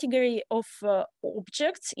the category of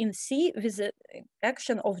objects in C with the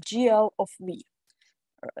action of GL of V.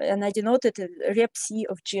 And I denoted rep C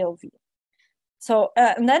of GLV. So,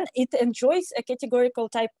 and then it enjoys a categorical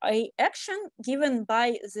type A action given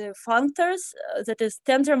by the functors, that is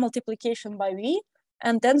tensor multiplication by V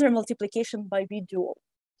and tensor multiplication by V dual.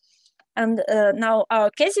 And now our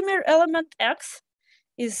Casimir element X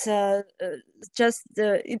is just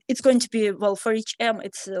it's going to be, well, for each M,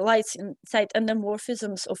 it's lies inside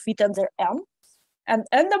endomorphisms of V tensor M. And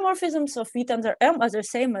endomorphisms of V tensor M are the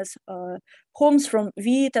same as homes from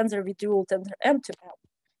V tensor V dual tensor M to M.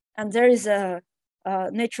 And there is a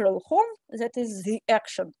natural home that is the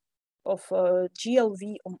action of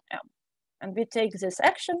GLV on M. And we take this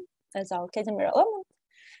action as our Casimir element.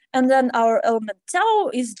 And then our element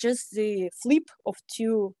tau is just the flip of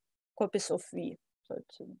two copies of V. So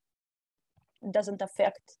it doesn't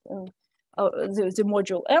affect the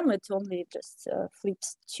module M, it only just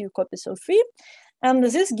flips two copies of V. And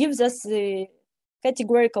this gives us the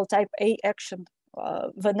categorical type A action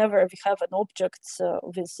whenever we have an object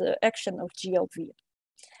with action of GLV.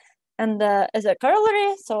 And as a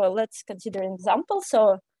corollary, so let's consider an example.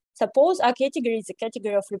 So suppose our category is a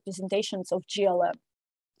category of representations of GLM.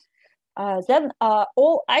 Then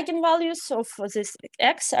all eigenvalues of this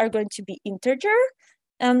X are going to be integer.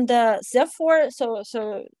 And therefore, so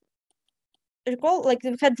recall, like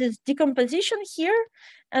we had this decomposition here.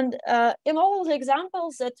 And in all the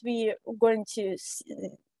examples that we are going to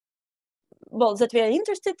see, well, that we are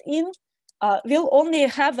interested in, we'll only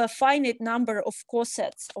have a finite number of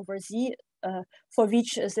cosets over Z for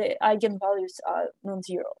which the eigenvalues are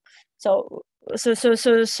non-zero. So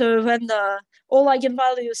when all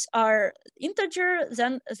eigenvalues are integer,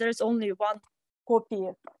 then there's only one copy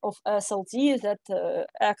of SLZ that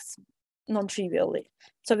acts non-trivially.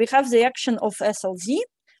 So we have the action of SLZ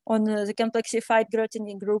on the complexified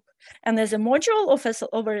Grothendieck group, and as a module of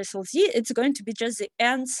over SLZ, it's going to be just the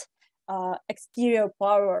nth exterior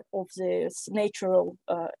power of this natural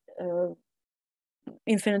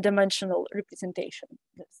infinite dimensional representation,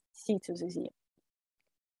 C to the Z.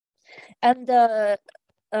 And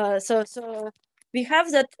so we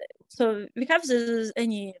have that. So we have this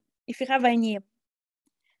if you have any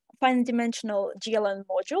finite dimensional GLN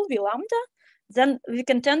module V lambda, then we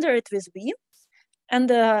can tensor it with V. And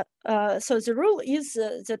so the rule is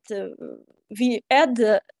that we add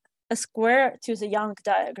a square to the Young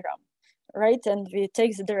diagram, right? And we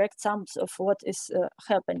take the direct sums of what is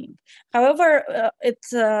happening. However,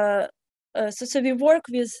 so we work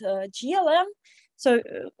with GLM. So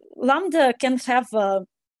lambda can have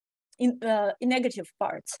in negative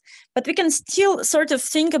parts, but we can still sort of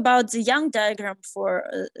think about the Young diagram for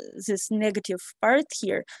this negative part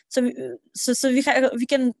here. So we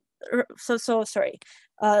can sorry.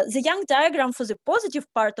 The Young diagram for the positive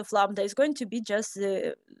part of lambda is going to be just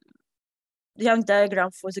the Young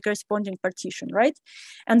diagram for the corresponding partition, right?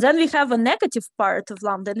 And then we have a negative part of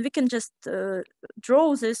lambda, and we can just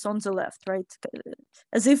draw this on the left, right?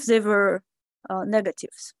 As if they were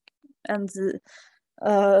negatives. And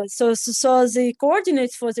so the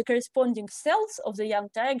coordinates for the corresponding cells of the Young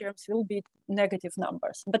diagrams will be negative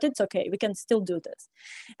numbers, but it's okay, we can still do this.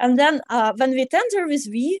 And then when we tensor with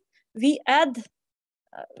V, we add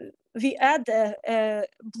a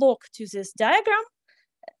block to this diagram.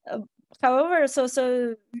 However,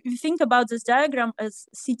 so we think about this diagram as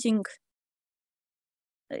sitting,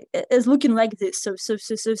 as looking like this. So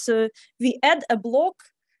we add a block.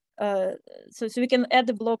 So we can add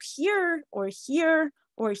a block here, or here,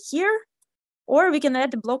 or here, or we can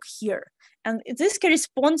add a block here. And this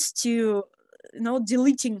corresponds to,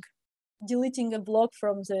 deleting a block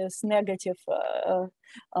from this negative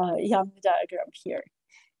Young diagram here.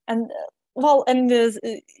 but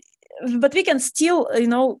we can still,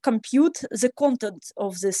 compute the content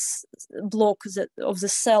of this block of the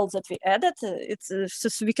cell that we added.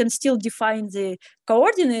 So we can still define the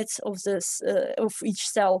coordinates of this of each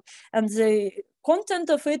cell, and the content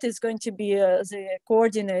of it is going to be the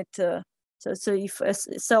coordinate. So if a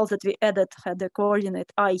cell that we added had a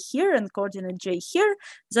coordinate I here and coordinate j here,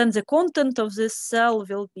 then the content of this cell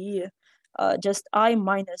will be just I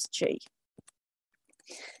minus j.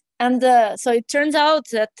 And so it turns out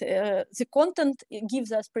that the content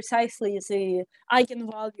gives us precisely the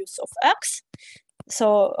eigenvalues of x.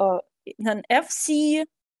 So then Fc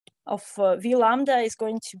of V lambda is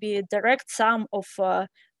going to be a direct sum of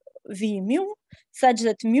V mu, such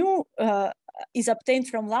that mu is obtained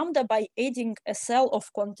from lambda by adding a cell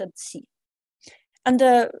of content C. And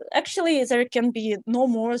actually, there can be no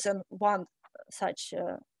more than one such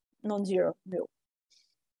non-zero mu.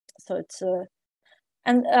 So it's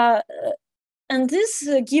and this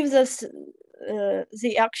gives us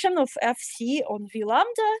the action of Fc on V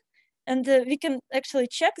lambda, and we can actually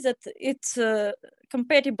check that it's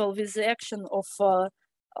compatible with the action of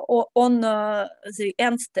on the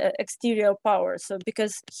nth exterior power. So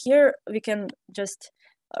because here we can just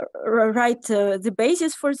write the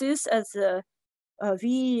basis for this as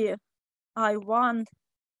V I1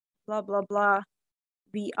 blah blah blah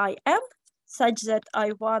VIM, such that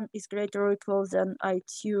I1 is greater or equal than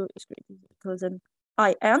I2 is greater or equal than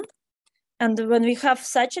IN. And when we have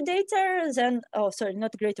such a data, then,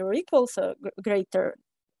 not greater or equal, so greater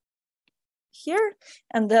here.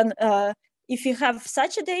 And then if you have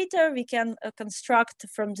such a data, we can construct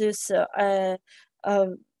from this a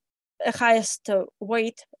highest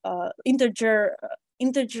weight, integer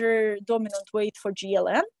dominant weight for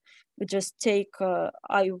GLN. We just take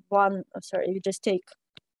I1, we just take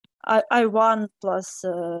I1 plus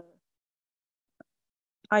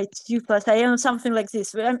I2 plus IN, something like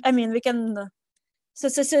this. I mean, we can. So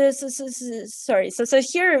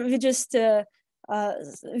here we just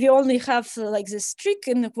we only have like the strict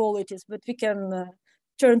inequalities, but we can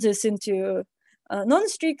turn this into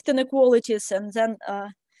non-strict inequalities, and then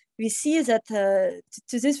we see that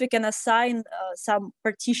to this we can assign some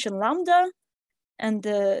partition lambda. And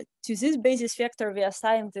to this basis vector, we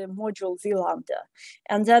assign the module V lambda.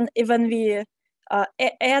 And then when we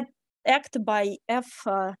act by F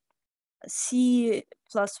C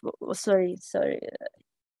plus,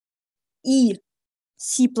 E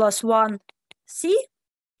C plus 1 C,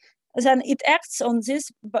 then it acts on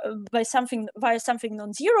this via something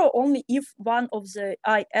non-zero only if one of the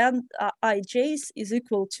ij's is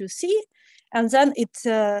equal to C, and then it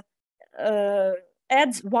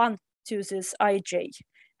adds 1 to this ij,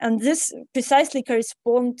 and this precisely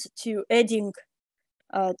corresponds to adding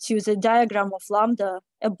to the diagram of lambda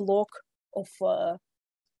a block of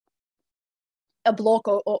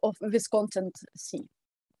this content C.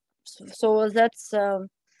 So that's the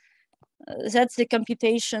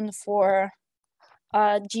computation for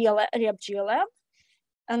reap-GLN,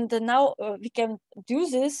 and now we can do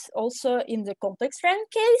this also in the complex rank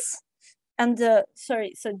case. And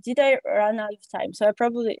sorry, so did I run out of time? So I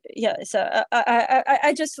probably, yeah, so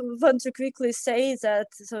I just want to quickly say that,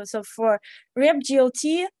 so for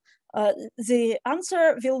reap-GLT, the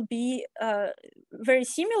answer will be very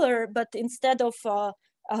similar, but instead of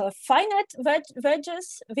finite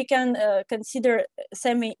wedges, we can consider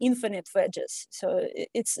semi-infinite wedges. So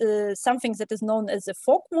it's something that is known as the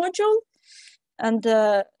Fock module. And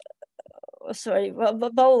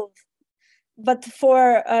but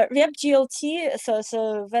for reap-GLT, so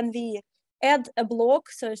when we add a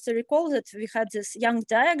block, so recall that we had this Young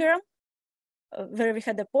diagram where we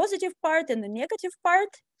had a positive part and a negative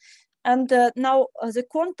part. And now the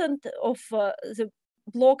content of the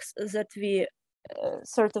blocks that we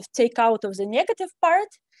sort of take out of the negative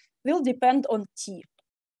part will depend on T.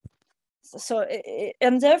 So,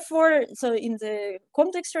 and therefore, so in the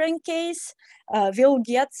complex rank case, we'll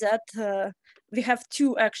get that we have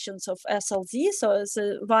two actions of SLZ. So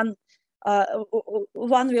one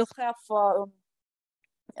will have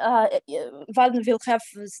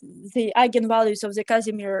the eigenvalues of the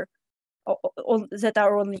Casimir that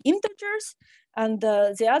are only integers, and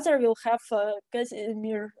the other will have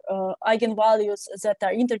Casimir eigenvalues that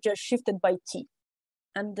are integers shifted by T.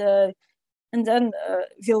 And then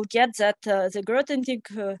we'll get that the Grothendieck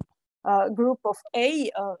group of A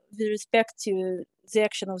with respect to the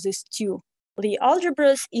action of these two Lie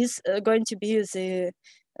algebras is going to be the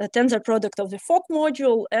tensor product of the Fock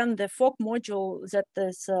module and the Fock module that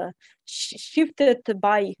is shifted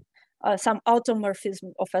by some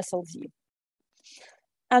automorphism of SLZ.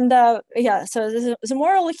 And yeah, so the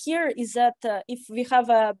moral here is that if we have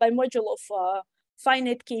a bimodule of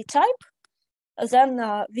finite k type, then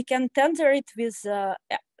we can tensor it with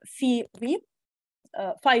phi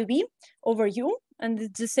v over u, and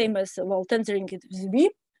it's the same as, well, tensoring it with v.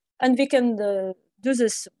 And we can do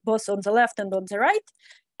this both on the left and on the right,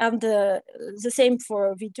 and the same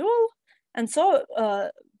for v dual. And so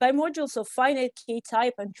bimodules of finite k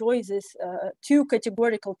type enjoy these two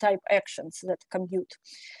categorical type actions that commute.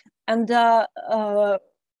 And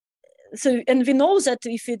so, and we know that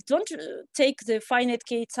if we don't take the finite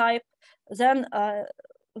k type, then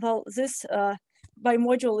well, this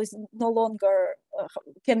bimodule is no longer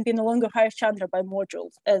can be no longer Harish-Chandra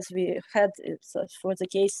bimodule, as we had it for the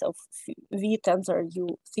case of v tensor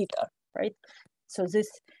u theta, right? So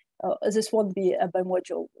this won't be a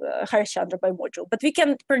bimodule, Harish-Chandra bimodule, but we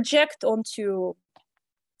can project onto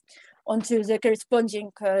the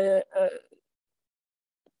corresponding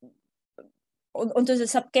onto the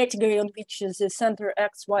subcategory on which the center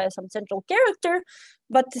acts via some central character.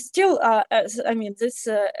 But still, I mean, this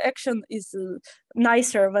action is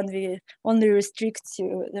nicer when we only restrict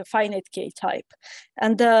to the finite k type.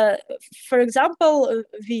 And for example,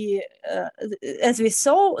 we, as we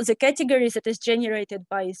saw, the category that is generated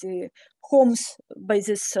by the homes, by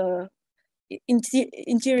this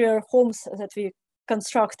interior homes that we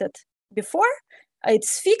constructed before,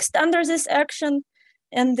 it's fixed under this action.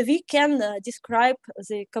 And we can describe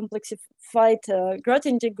the complexified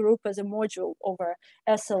Grothendieck group as a module over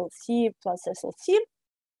SLC plus SLC.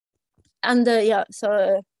 And yeah,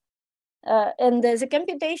 so, and the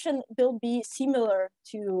computation will be similar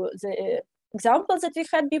to the examples that we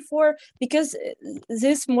had before, because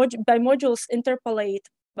these bimodules interpolate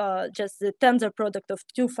just the tensor product of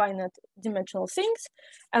two finite dimensional things.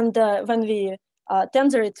 And when we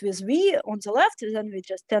tensor it with v on the left, then we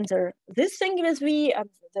just tensor this thing with v, and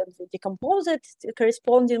then we decompose it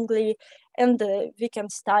correspondingly, and we can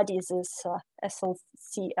study this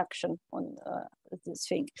SLC action on this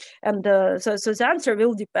thing. And so the answer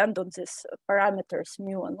will depend on these parameters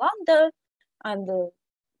mu and lambda, and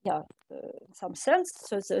yeah, in some sense.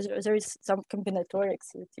 So there is some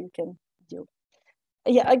combinatorics that you can do.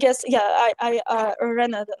 Yeah, I guess, yeah, I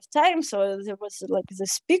ran out of time, so there was like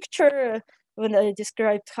this picture when I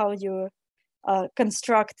described how you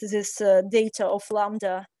construct this data of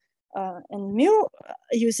lambda and mu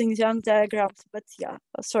using the Young diagrams. But yeah,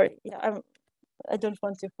 sorry, yeah, I don't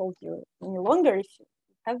want to hold you any longer. If you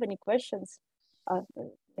have any questions, yeah,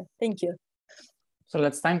 thank you. So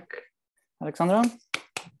let's thank Alexandra.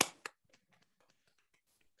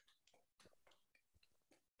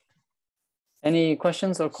 Any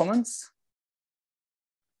questions or comments?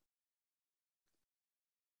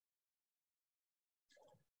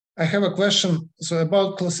 I have a question. So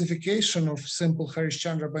about classification of simple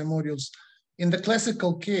Harish-Chandra bimodules. In the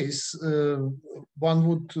classical case, one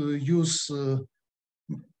would use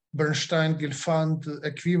Bernstein-Gelfand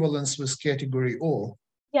equivalence with category O.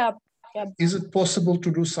 Yeah, yeah. Is it possible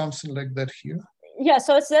to do something like that here? Yeah,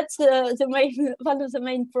 so that's the main, one of the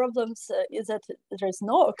main problems is that there's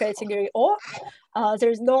no category O.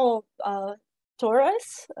 There's no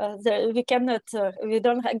torus. We cannot, we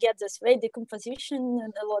don't get this way decomposition,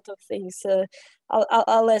 and a lot of things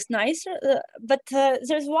are less nicer. But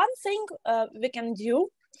there's one thing we can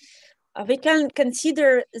do. We can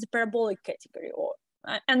consider the parabolic category O.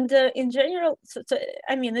 And in general, so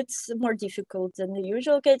I mean, it's more difficult than the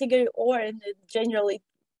usual category O, and in general, it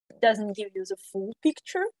doesn't give you the full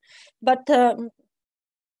picture. But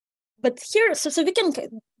here, so we can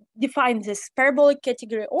define this parabolic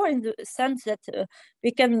category O in the sense that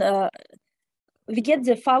we can we get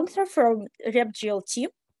the functor from rep-GLT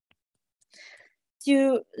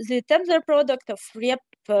to the tensor product of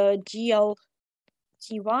rep-GLT1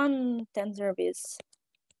 tensor with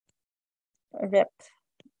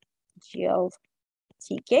rep-GLTK,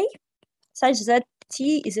 such that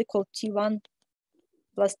T is equal to T1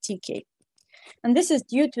 plus TK. And this is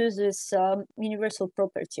due to this universal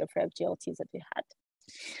property of rep-GLT that we had.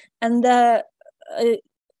 And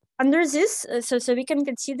under this, so we can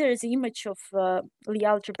consider the image of Lie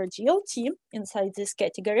algebra GLT inside this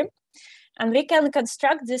category. And we can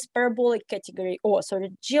construct this parabolic category O. So the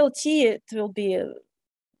GLT, it will be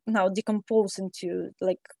now decomposed into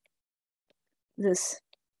like this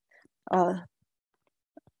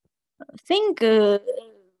thing,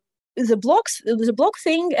 the block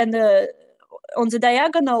thing, and on the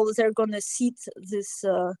diagonal they're gonna sit this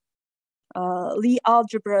Lie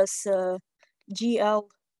algebras GL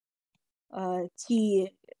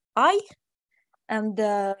TI, and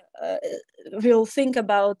we'll think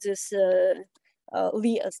about this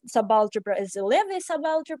subalgebra as the Levy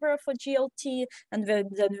subalgebra for GLT, and then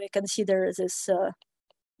we consider this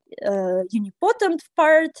unipotent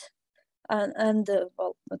part, and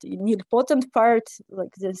well, not the nilpotent part,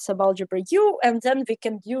 like the subalgebra U, and then we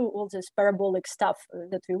can do all this parabolic stuff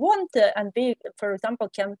that we want, and we, for example,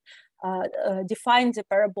 can define the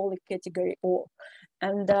parabolic category O,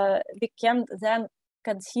 and we can then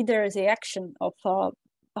consider the action of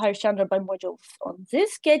Harish-Chandra bimodules on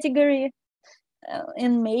this category,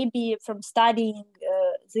 and maybe from studying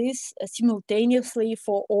this simultaneously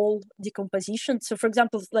for all decompositions. So for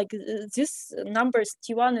example, like these numbers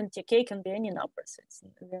T1 and Tk can be any numbers.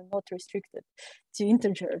 They're not restricted to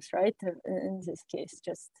integers, right? In this case,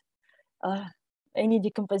 just any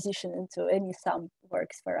decomposition into any sum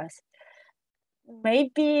works for us.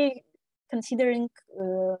 Maybe considering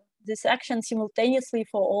this action simultaneously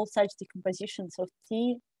for all such decompositions of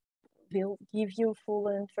T will give you full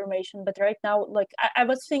information. But right now, like I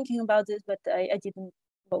was thinking about this, but I didn't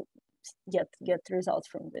yet get results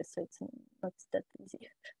from this. So it's not that easy,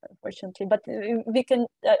 unfortunately. But we can,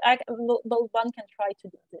 one can try to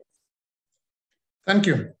do this. Thank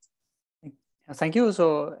you. Thank you.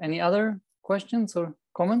 So any other questions or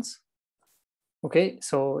comments? Okay,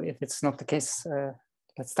 so if it's not the case,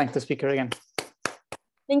 let's thank the speaker again.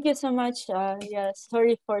 Thank you so much. Yeah,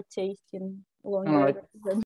 sorry for taking longer than